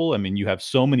impossible. I mean, you have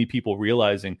so many people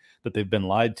realizing that they've been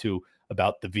lied to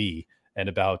about the V and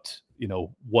about,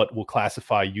 what will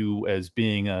classify you as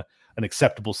being an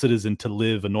acceptable citizen to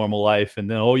live a normal life. And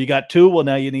then, oh, you got 2. Well,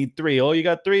 now you need 3. Oh, you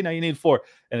got 3. Now you need 4.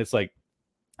 And it's like,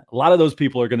 a lot of those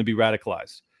people are going to be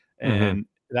radicalized. And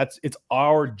it's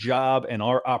our job and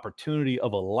our opportunity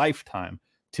of a lifetime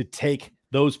to take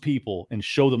those people and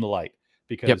show them the light,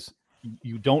 because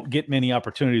you don't get many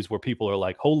opportunities where people are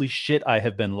like, holy shit, I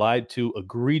have been lied to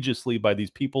egregiously by these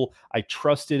people I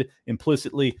trusted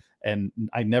implicitly, and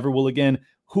I never will again.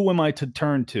 Who am I to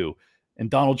turn to? And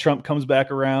Donald Trump comes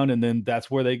back around, and then that's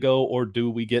where they go. Or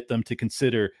do we get them to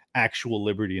consider actual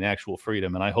liberty and actual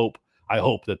freedom? And I hope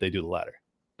that they do the latter.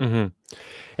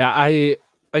 Yeah,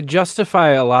 I justify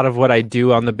a lot of what I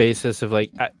do on the basis of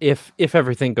like, if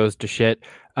everything goes to shit,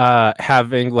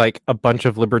 having like a bunch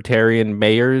of libertarian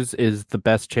mayors is the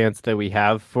best chance that we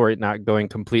have for it not going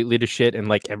completely to shit and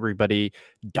like everybody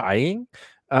dying.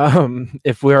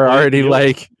 If we're already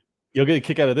you'll get a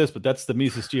kick out of this, but that's the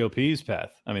Mises GOP's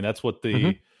path. I mean, that's what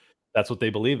that's what they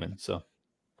believe in. So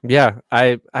yeah,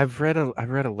 I've read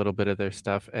a little bit of their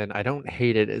stuff, and I don't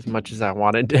hate it as much as I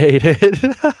wanted to hate it.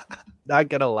 Not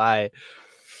gonna lie.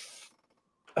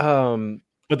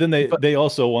 But then they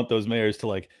also want those mayors to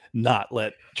like not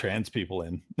let trans people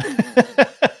in.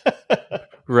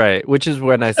 Right, which is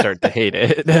when I start to hate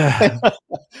it.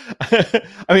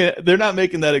 I mean, they're not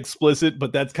making that explicit,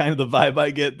 but that's kind of the vibe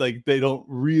I get. Like they don't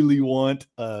really want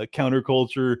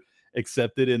counterculture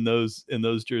accepted in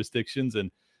those jurisdictions.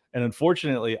 And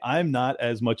unfortunately, I'm not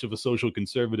as much of a social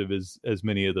conservative as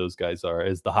many of those guys are,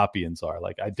 as the Hoppians are.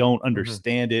 Like I don't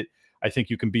understand it. I think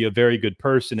you can be a very good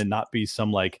person and not be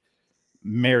some like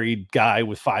married guy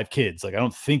with 5 kids. Like I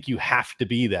don't think you have to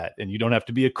be that, and you don't have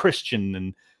to be a Christian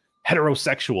and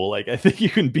heterosexual. Like I think you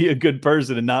can be a good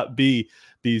person and not be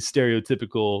these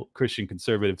stereotypical Christian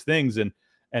conservative things. And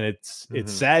it's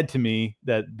sad to me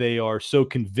that they are so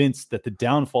convinced that the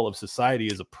downfall of society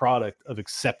is a product of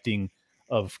accepting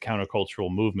of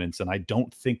countercultural movements. And I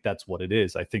don't think that's what it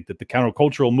is. I think that the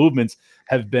countercultural movements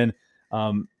have been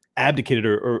abdicated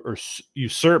or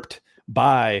usurped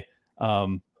by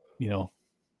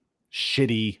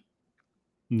shitty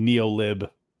neolib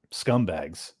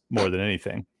scumbags more than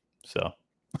anything. So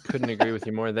couldn't agree with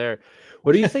you more there.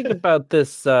 What do you think about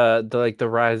this the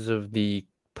rise of the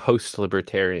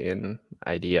post-libertarian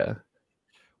idea?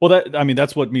 Well,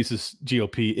 that's what Mises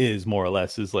GOP is, more or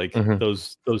less, is like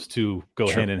those two go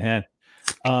hand in hand.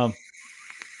 I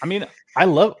mean, I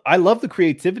love the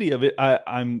creativity of it.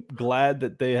 I'm glad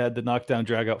that they had the knockdown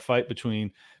drag out fight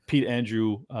between Pete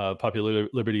Andrew, Popular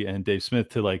Liberty, and Dave Smith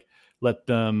to like let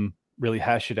them really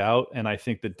hash it out. And I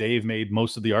think that Dave made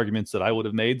most of the arguments that I would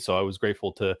have made. So I was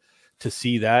grateful to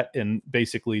see that, and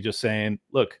basically just saying,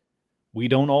 look, we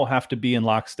don't all have to be in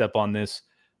lockstep on this.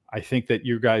 I think that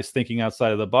you guys thinking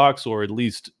outside of the box, or at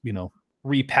least,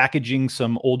 repackaging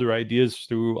some older ideas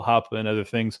through Hoppa and other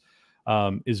things,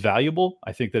 is valuable.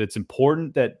 I think that it's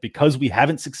important that because we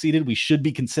haven't succeeded, we should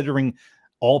be considering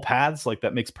all paths. Like,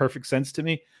 that makes perfect sense to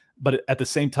me. But at the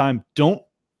same time, don't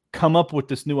come up with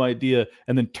this new idea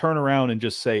and then turn around and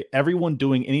just say everyone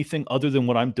doing anything other than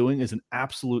what I'm doing is an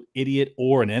absolute idiot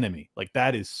or an enemy. Like,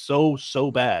 that is so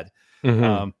bad.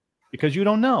 Because you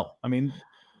don't know. I mean,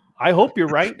 I hope you're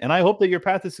right, and I hope that your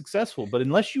path is successful. But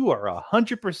unless you are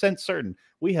 100% certain,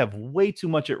 we have way too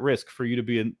much at risk for you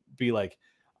to be like,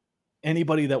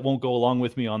 anybody that won't go along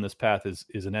with me on this path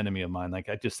is an enemy of mine. Like,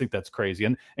 I just think that's crazy.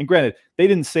 And granted, they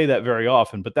didn't say that very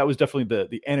often, but that was definitely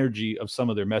the energy of some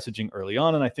of their messaging early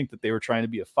on. And I think that they were trying to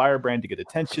be a firebrand to get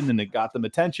attention, and it got them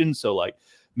attention. So, like,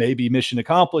 maybe mission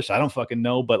accomplished. I don't fucking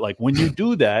know. But like, when you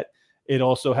do that, it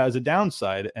also has a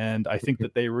downside. And I think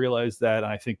that they realized that.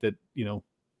 And I think that,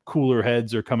 cooler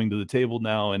heads are coming to the table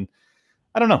now, and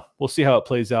I don't know. We'll see how it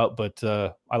plays out. But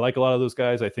I like a lot of those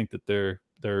guys. I think that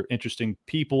they're interesting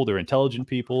people. They're intelligent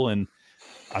people, and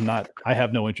I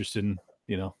have no interest in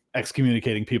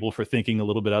excommunicating people for thinking a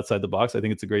little bit outside the box. I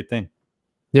think it's a great thing.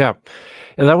 Yeah,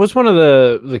 and that was one of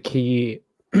the key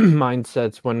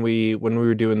mindsets when we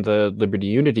were doing the Liberty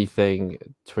Unity thing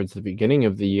towards the beginning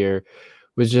of the year.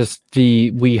 Was just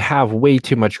we have way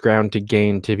too much ground to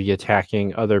gain to be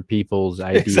attacking other people's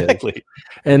ideas. Exactly.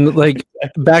 And like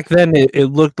back then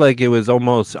it looked like it was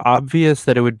almost obvious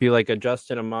that it would be like a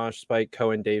Justin Amash, Spike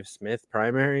Cohen, Dave Smith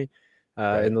primary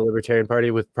in the Libertarian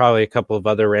Party, with probably a couple of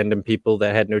other random people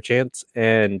that had no chance.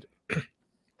 And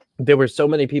there were so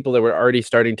many people that were already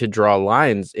starting to draw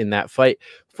lines in that fight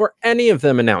before any of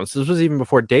them announced. This was even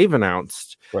before Dave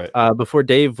announced, before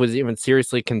Dave was even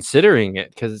seriously considering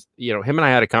it. Because, him and I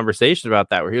had a conversation about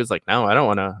that where he was like, no, I don't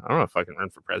want to fucking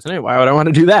run for president. Why would I want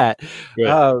to do that?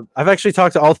 Right. I've actually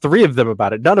talked to all three of them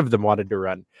about it. None of them wanted to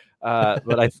run.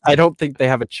 But I don't think they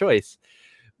have a choice.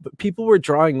 But people were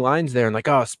drawing lines there and like,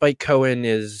 oh, Spike Cohen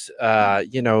is,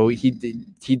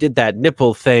 he did that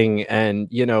nipple thing, and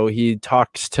he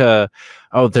talks to,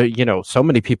 so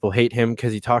many people hate him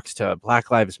because he talks to Black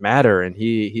Lives Matter, and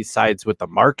he sides with the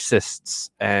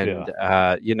Marxists, and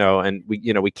and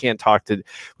we can't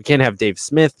have Dave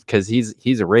Smith because he's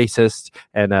a racist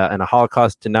and a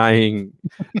Holocaust denying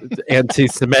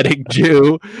anti-Semitic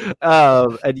Jew,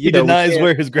 and he denies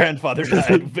where his grandfather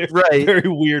died. Very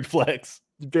weird flex.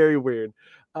 Very weird.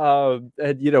 And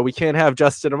we can't have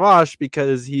Justin Amash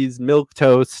because he's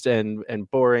milquetoast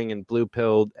and boring and blue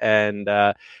pilled and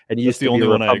used to be the only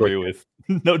one I agree with.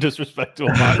 No disrespect to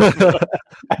Amash.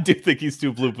 I do think he's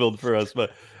too blue pilled for us,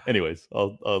 but anyways,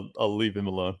 I'll leave him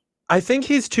alone. I think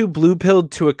he's too blue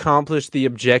pilled to accomplish the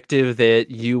objective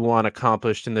that you want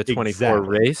accomplished in the 24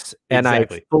 race, and I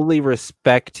fully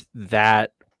respect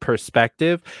that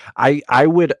perspective. I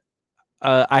would.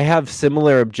 I have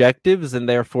similar objectives and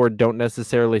therefore don't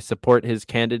necessarily support his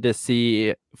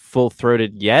candidacy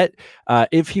full-throated yet.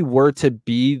 If he were to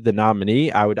be the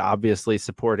nominee, I would obviously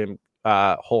support him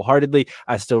wholeheartedly.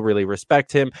 I still really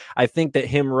respect him. I think that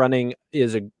him running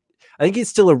I think he's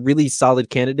still a really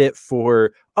solid candidate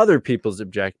for other people's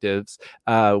objectives,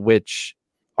 which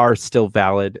are still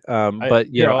valid. But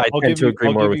I tend to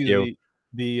agree more with you.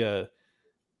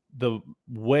 The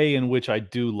way in which I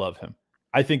do love him.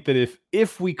 I think that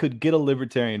if we could get a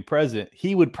libertarian president,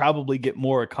 he would probably get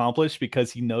more accomplished because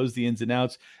he knows the ins and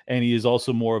outs, and he is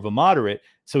also more of a moderate.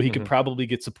 So he could probably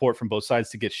get support from both sides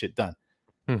to get shit done.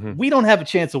 We don't have a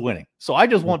chance of winning. So I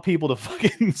just want people to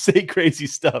fucking say crazy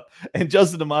stuff. And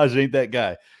Justin Amash ain't that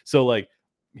guy. So like,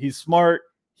 he's smart.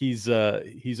 He's a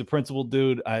principled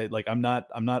dude. I'm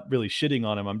not really shitting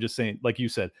on him. I'm just saying, like you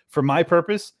said, for my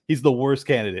purpose, he's the worst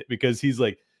candidate because he's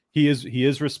like, he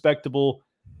is respectable.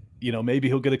 Maybe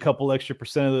he'll get a couple extra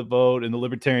 % of the vote, and the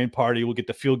Libertarian Party will get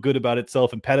to feel good about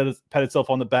itself and pat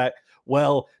itself on the back.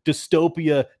 Well,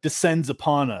 dystopia descends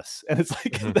upon us, and it's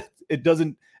like it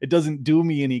doesn't do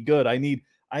me any good. I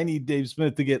need Dave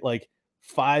Smith to get like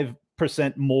 5%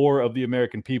 more of the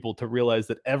American people to realize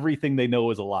that everything they know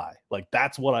is a lie. Like,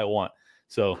 that's what I want.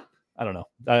 So I don't know.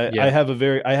 I have a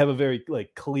very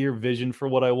like clear vision for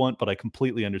what I want, but I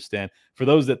completely understand for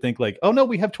those that think like, oh no,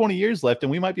 we have 20 years left and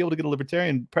we might be able to get a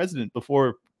libertarian president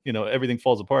before, everything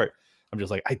falls apart. I'm just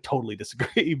like, I totally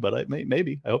disagree, but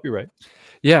maybe. I hope you're right.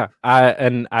 Yeah.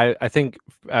 I think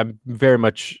I'm very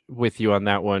much with you on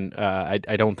that one. I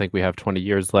don't think we have 20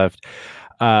 years left.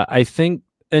 I think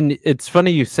And it's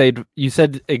funny you said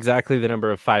exactly the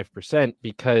number of 5%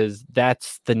 because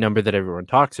that's the number that everyone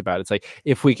talks about. It's like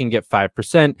if we can get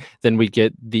 5%, then we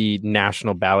get the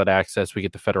national ballot access, we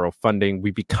get the federal funding,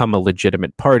 we become a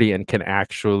legitimate party and can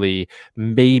actually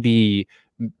maybe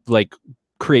like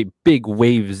create big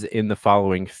waves in the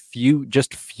following few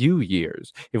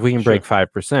years if we can break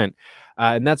 5%.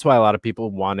 And that's why a lot of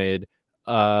people wanted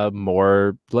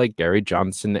more like Gary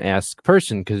Johnson-esque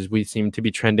person because we seem to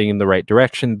be trending in the right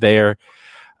direction there.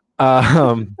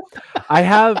 I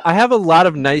have a lot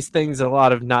of nice things and a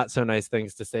lot of not so nice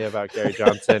things to say about Gary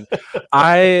Johnson.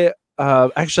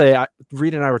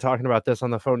 Reed and I were talking about this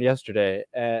on the phone yesterday.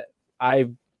 I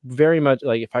very much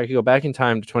like if I could go back in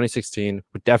time to 2016,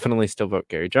 would definitely still vote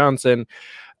Gary Johnson.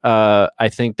 I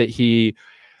think that he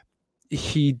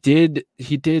did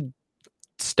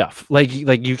stuff like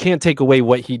you can't take away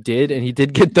what he did, and he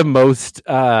did get the most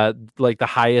like the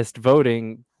highest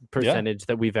voting percentage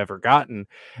that we've ever gotten.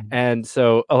 And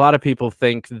so a lot of people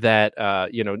think that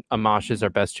Amash is our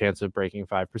best chance of breaking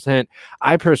 5%.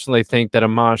 I personally think that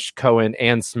Amash, Cohen,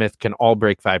 and Smith can all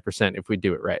break 5% if we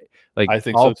do it right. Like I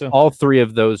think so too. All three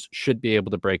of those should be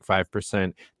able to break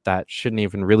 5%. That shouldn't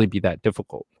even really be that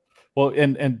difficult. Well,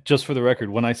 and just for the record,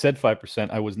 when I said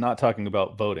 5%, I was not talking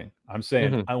about voting. I'm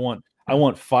saying I want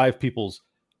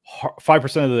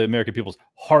 5% of the American people's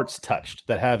hearts touched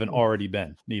that haven't already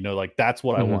been. Like that's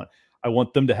what I want. I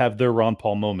want them to have their Ron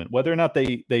Paul moment. Whether or not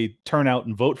they turn out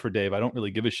and vote for Dave, I don't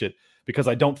really give a shit because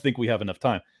I don't think we have enough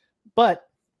time. But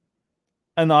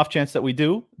on the off chance that we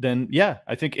do, then yeah,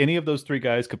 I think any of those three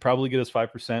guys could probably get us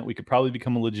 5%. We could probably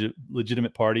become a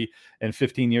legitimate party. And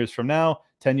 15 years from now,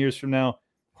 10 years from now,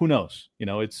 who knows?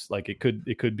 It's like it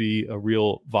could be a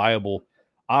real viable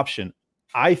option.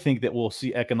 I think that we'll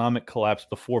see economic collapse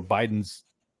before Biden's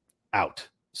out.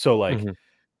 So like,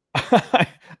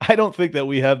 I don't think that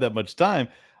we have that much time,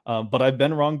 but I've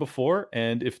been wrong before.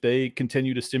 And if they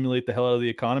continue to stimulate the hell out of the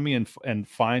economy and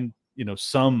find,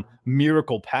 some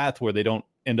miracle path where they don't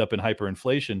end up in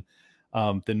hyperinflation,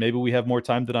 then maybe we have more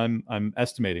time than I'm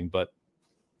estimating. But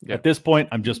at this point,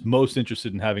 I'm just most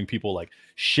interested in having people like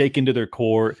shake into their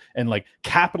core and like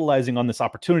capitalizing on this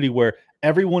opportunity where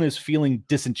everyone is feeling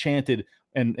disenchanted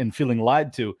and feeling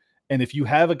lied to. And if you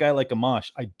have a guy like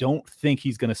Amash, I don't think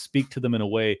he's going to speak to them in a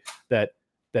way that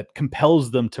compels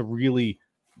them to really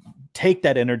take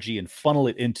that energy and funnel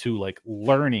it into like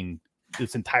learning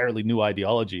this entirely new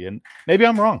ideology. And maybe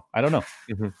I'm wrong. I don't know.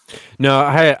 No,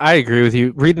 I agree with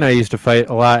you. Reed and I used to fight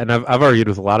a lot, and I've argued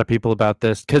with a lot of people about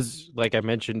this because, like I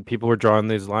mentioned, people were drawing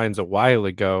these lines a while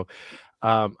ago.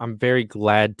 I'm very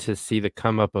glad to see the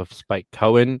come up of Spike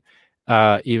Cohen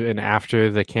even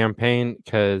after the campaign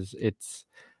because it's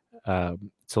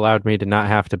allowed me to not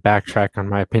have to backtrack on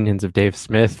my opinions of Dave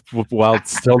Smith while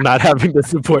still not having to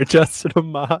support Justin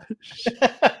Amash.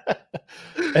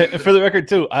 And for the record,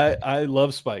 too, I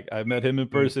love Spike. I met him in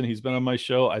person. He's been on my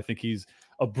show. I think he's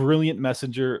a brilliant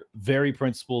messenger, very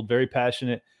principled, very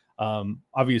passionate.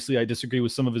 Obviously, I disagree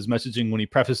with some of his messaging when he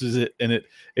prefaces it, and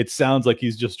it sounds like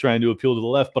he's just trying to appeal to the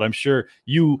left. But I'm sure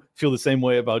you feel the same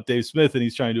way about Dave Smith, and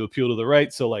he's trying to appeal to the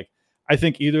right. So, like, I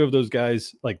think either of those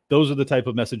guys, like, those are the type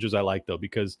of messengers I like, though,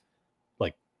 because,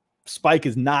 like, Spike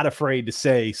is not afraid to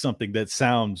say something that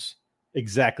sounds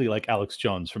exactly like Alex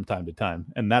Jones from time to time,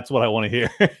 and that's what I want to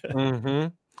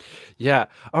hear. Yeah.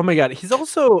 Oh my God. He's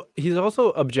also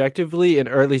objectively and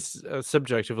or at least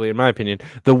subjectively, in my opinion,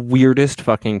 the weirdest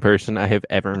fucking person I have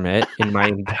ever met in my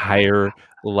entire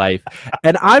life.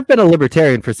 And I've been a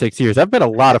libertarian for 6 years. I've met a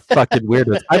lot of fucking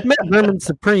weirdos. I've met Vermin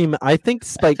Supreme. I think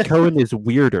Spike Cohen is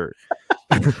weirder.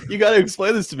 You got to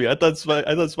explain this to me. I thought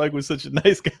Spike was such a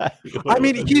nice guy. I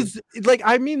mean, he's like,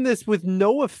 I mean this with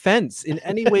no offense in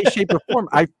any way, shape, or form.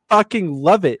 I fucking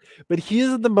love it. But he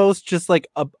is the most just like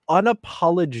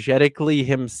unapologetically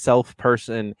himself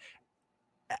person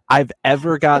I've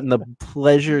ever gotten the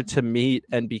pleasure to meet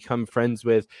and become friends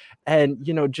with. And,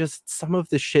 just some of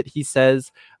the shit he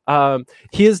says.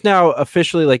 He is now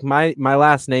officially like my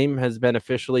last name has been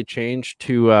officially changed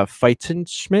to Fite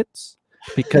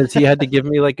because he had to give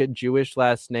me like a Jewish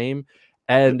last name.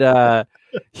 And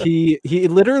he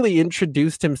literally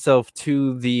introduced himself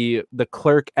to the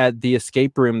clerk at the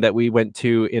escape room that we went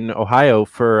to in Ohio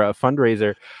for a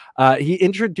fundraiser. He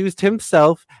introduced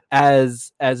himself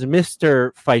as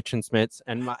Mr. Feitschensmitz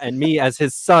and me as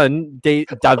his son,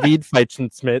 David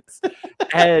Feitschensmitz.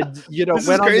 And this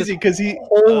is crazy because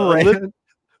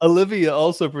Olivia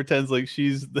also pretends like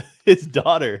she's his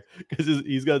daughter because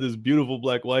he's got this beautiful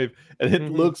black wife, and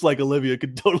it looks like Olivia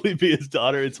could totally be his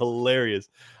daughter. It's hilarious.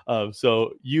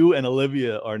 So you and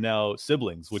Olivia are now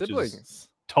siblings, which is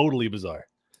totally bizarre.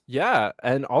 Yeah,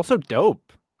 and also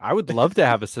dope. I would love to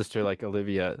have a sister like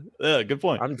Olivia. Yeah, good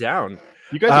point. I'm down.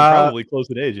 You guys are probably close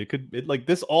in age. Like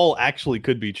this all actually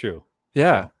could be true.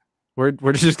 Yeah. So.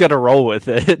 We're just gonna roll with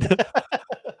it.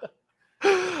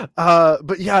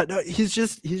 But yeah, no, he's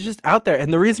just out there.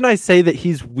 And the reason I say that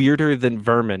he's weirder than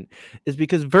Vermin is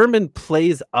because Vermin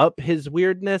plays up his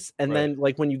weirdness, and then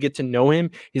like when you get to know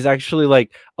him, he's actually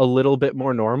like a little bit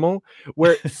more normal.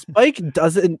 Where Spike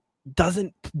doesn't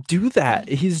do that.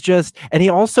 He's just, and he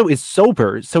also is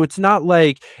sober, so it's not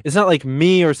like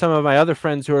me or some of my other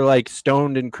friends who are like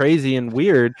stoned and crazy and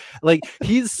weird. Like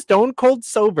he's stone cold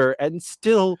sober, and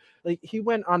still like he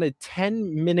went on a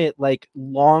 10-minute like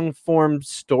long form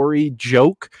story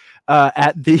joke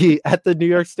at the New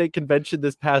York State Convention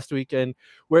this past weekend,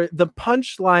 where the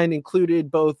punchline included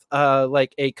both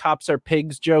like a cops are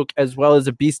pigs joke as well as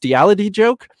a bestiality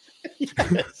joke.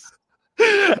 Yes.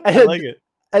 I like it.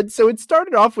 And so it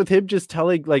started off with him just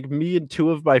telling like me and two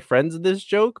of my friends this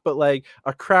joke, but like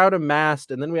a crowd amassed,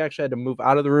 and then we actually had to move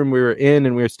out of the room we were in,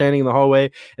 and we were standing in the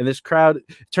hallway, and this crowd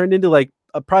turned into like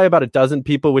probably about a dozen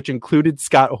people, which included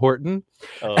Scott Horton.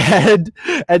 Oh.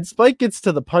 And Spike gets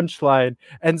to the punchline,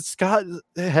 and Scott's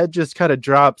head just kind of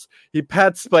drops. He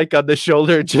pats Spike on the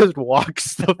shoulder and just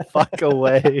walks the fuck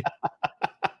away.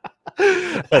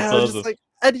 That's awesome. Like,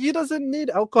 and he doesn't need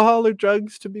alcohol or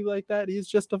drugs to be like that. He's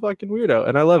just a fucking weirdo,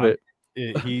 and I love it.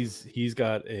 He's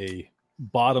got a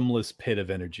bottomless pit of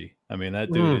energy. I mean,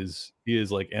 that dude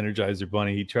is like Energizer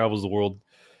Bunny. He travels the world,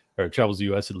 or travels the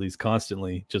U.S. at least,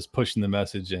 constantly, just pushing the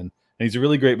message, and he's a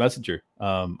really great messenger.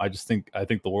 I think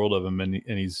the world of him, and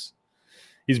he's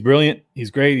brilliant. He's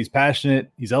great. He's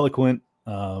passionate. He's eloquent.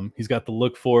 He's got the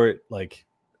look for it. Like,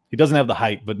 he doesn't have the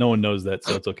height, but no one knows that,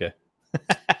 so it's okay.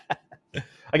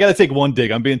 I gotta take one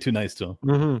dig. I'm being too nice to him.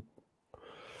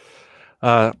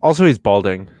 Mm-hmm. Also, he's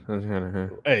balding.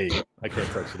 Hey, I can't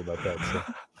talk shit about that.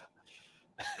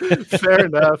 So. Fair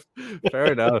enough.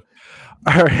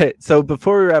 All right. So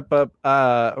before we wrap up,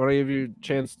 I want to give you a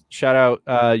chance to shout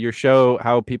out your show,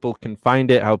 how people can find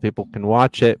it, how people can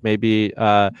watch it, maybe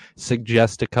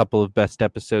suggest a couple of best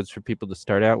episodes for people to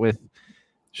start out with.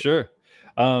 Sure.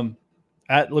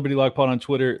 At Liberty Lock Pod on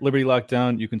Twitter, Liberty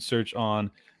Lockdown. You can search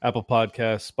on Apple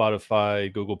Podcasts,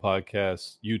 Spotify, Google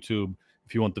Podcasts, YouTube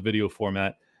if you want the video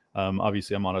format.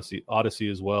 Obviously, I'm on Odyssey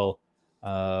as well.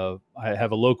 I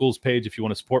have a locals page. If you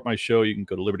want to support my show, you can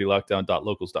go to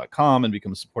libertylockdown.locals.com and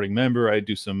become a supporting member. I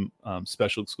do some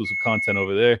special exclusive content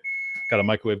over there. Got a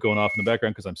microwave going off in the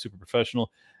background because I'm super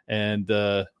professional. And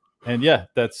yeah,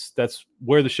 that's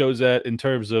where the show's at in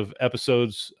terms of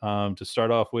episodes. To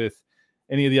start off with,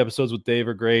 any of the episodes with Dave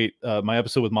are great. My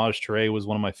episode with Maj Touré was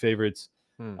one of my favorites.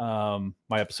 My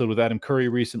episode with Adam Curry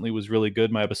recently was really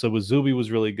good. My episode with Zuby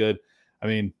was really good. I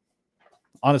mean,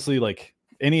 honestly, like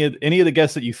any of the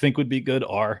guests that you think would be good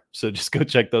are. So just go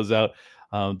check those out.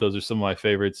 Those are some of my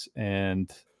favorites.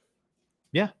 And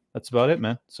yeah, that's about it,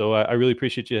 man. So I really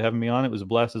appreciate you having me on. It was a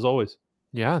blast as always.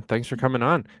 Yeah, thanks for coming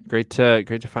on. Great to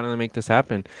finally make this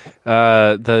happen.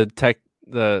 The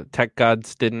tech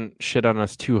gods didn't shit on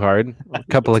us too hard. A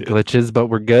couple of glitches, but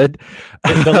we're good.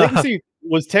 The latency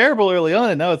was terrible early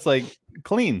on, and now it's like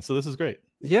clean. So this is great.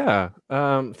 Yeah.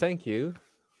 Thank you.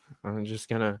 I'm just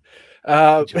gonna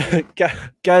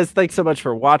guys, thanks so much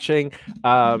for watching.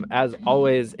 As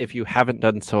always, if you haven't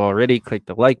done so already, click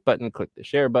the like button, click the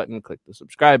share button, click the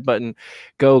subscribe button.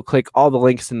 Go click all the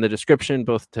links in the description,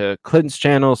 both to Clint's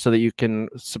channel so that you can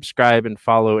subscribe and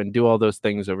follow and do all those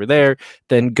things over there.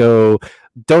 Then go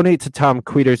donate to Tom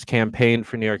Queter's campaign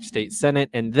for New York State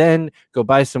Senate, and then go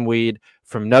buy some weed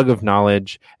from Nug of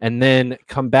Knowledge, and then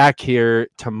come back here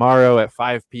tomorrow at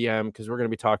 5 p.m. because we're going to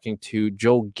be talking to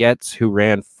Joel Getz, who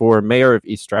ran for mayor of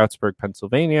East Stroudsburg,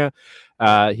 Pennsylvania.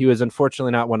 He was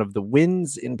unfortunately not one of the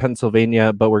wins in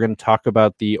Pennsylvania, but we're going to talk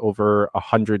about the over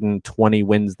 120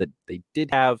 wins that they did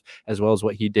have, as well as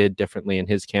what he did differently in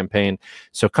his campaign.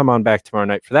 So come on back tomorrow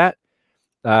night for that.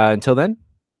 Until then,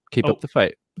 keep up the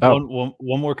fight. One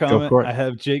more comment. I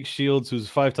have Jake Shields, who's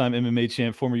a 5-time MMA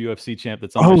champ, former UFC champ,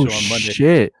 that's on my show on Monday.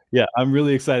 Shit. Yeah, I'm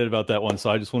really excited about that one. So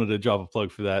I just wanted to drop a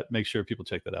plug for that. Make sure people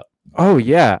check that out. Oh,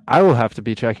 yeah. I will have to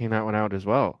be checking that one out as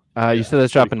well. You said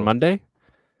that's dropping Monday?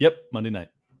 Yep, Monday night.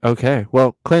 Okay.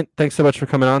 Well, Clint, thanks so much for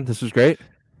coming on. This was great.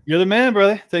 You're the man,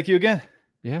 brother. Thank you again.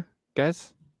 Yeah.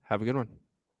 Guys, have a good one.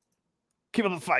 Keep up the fight.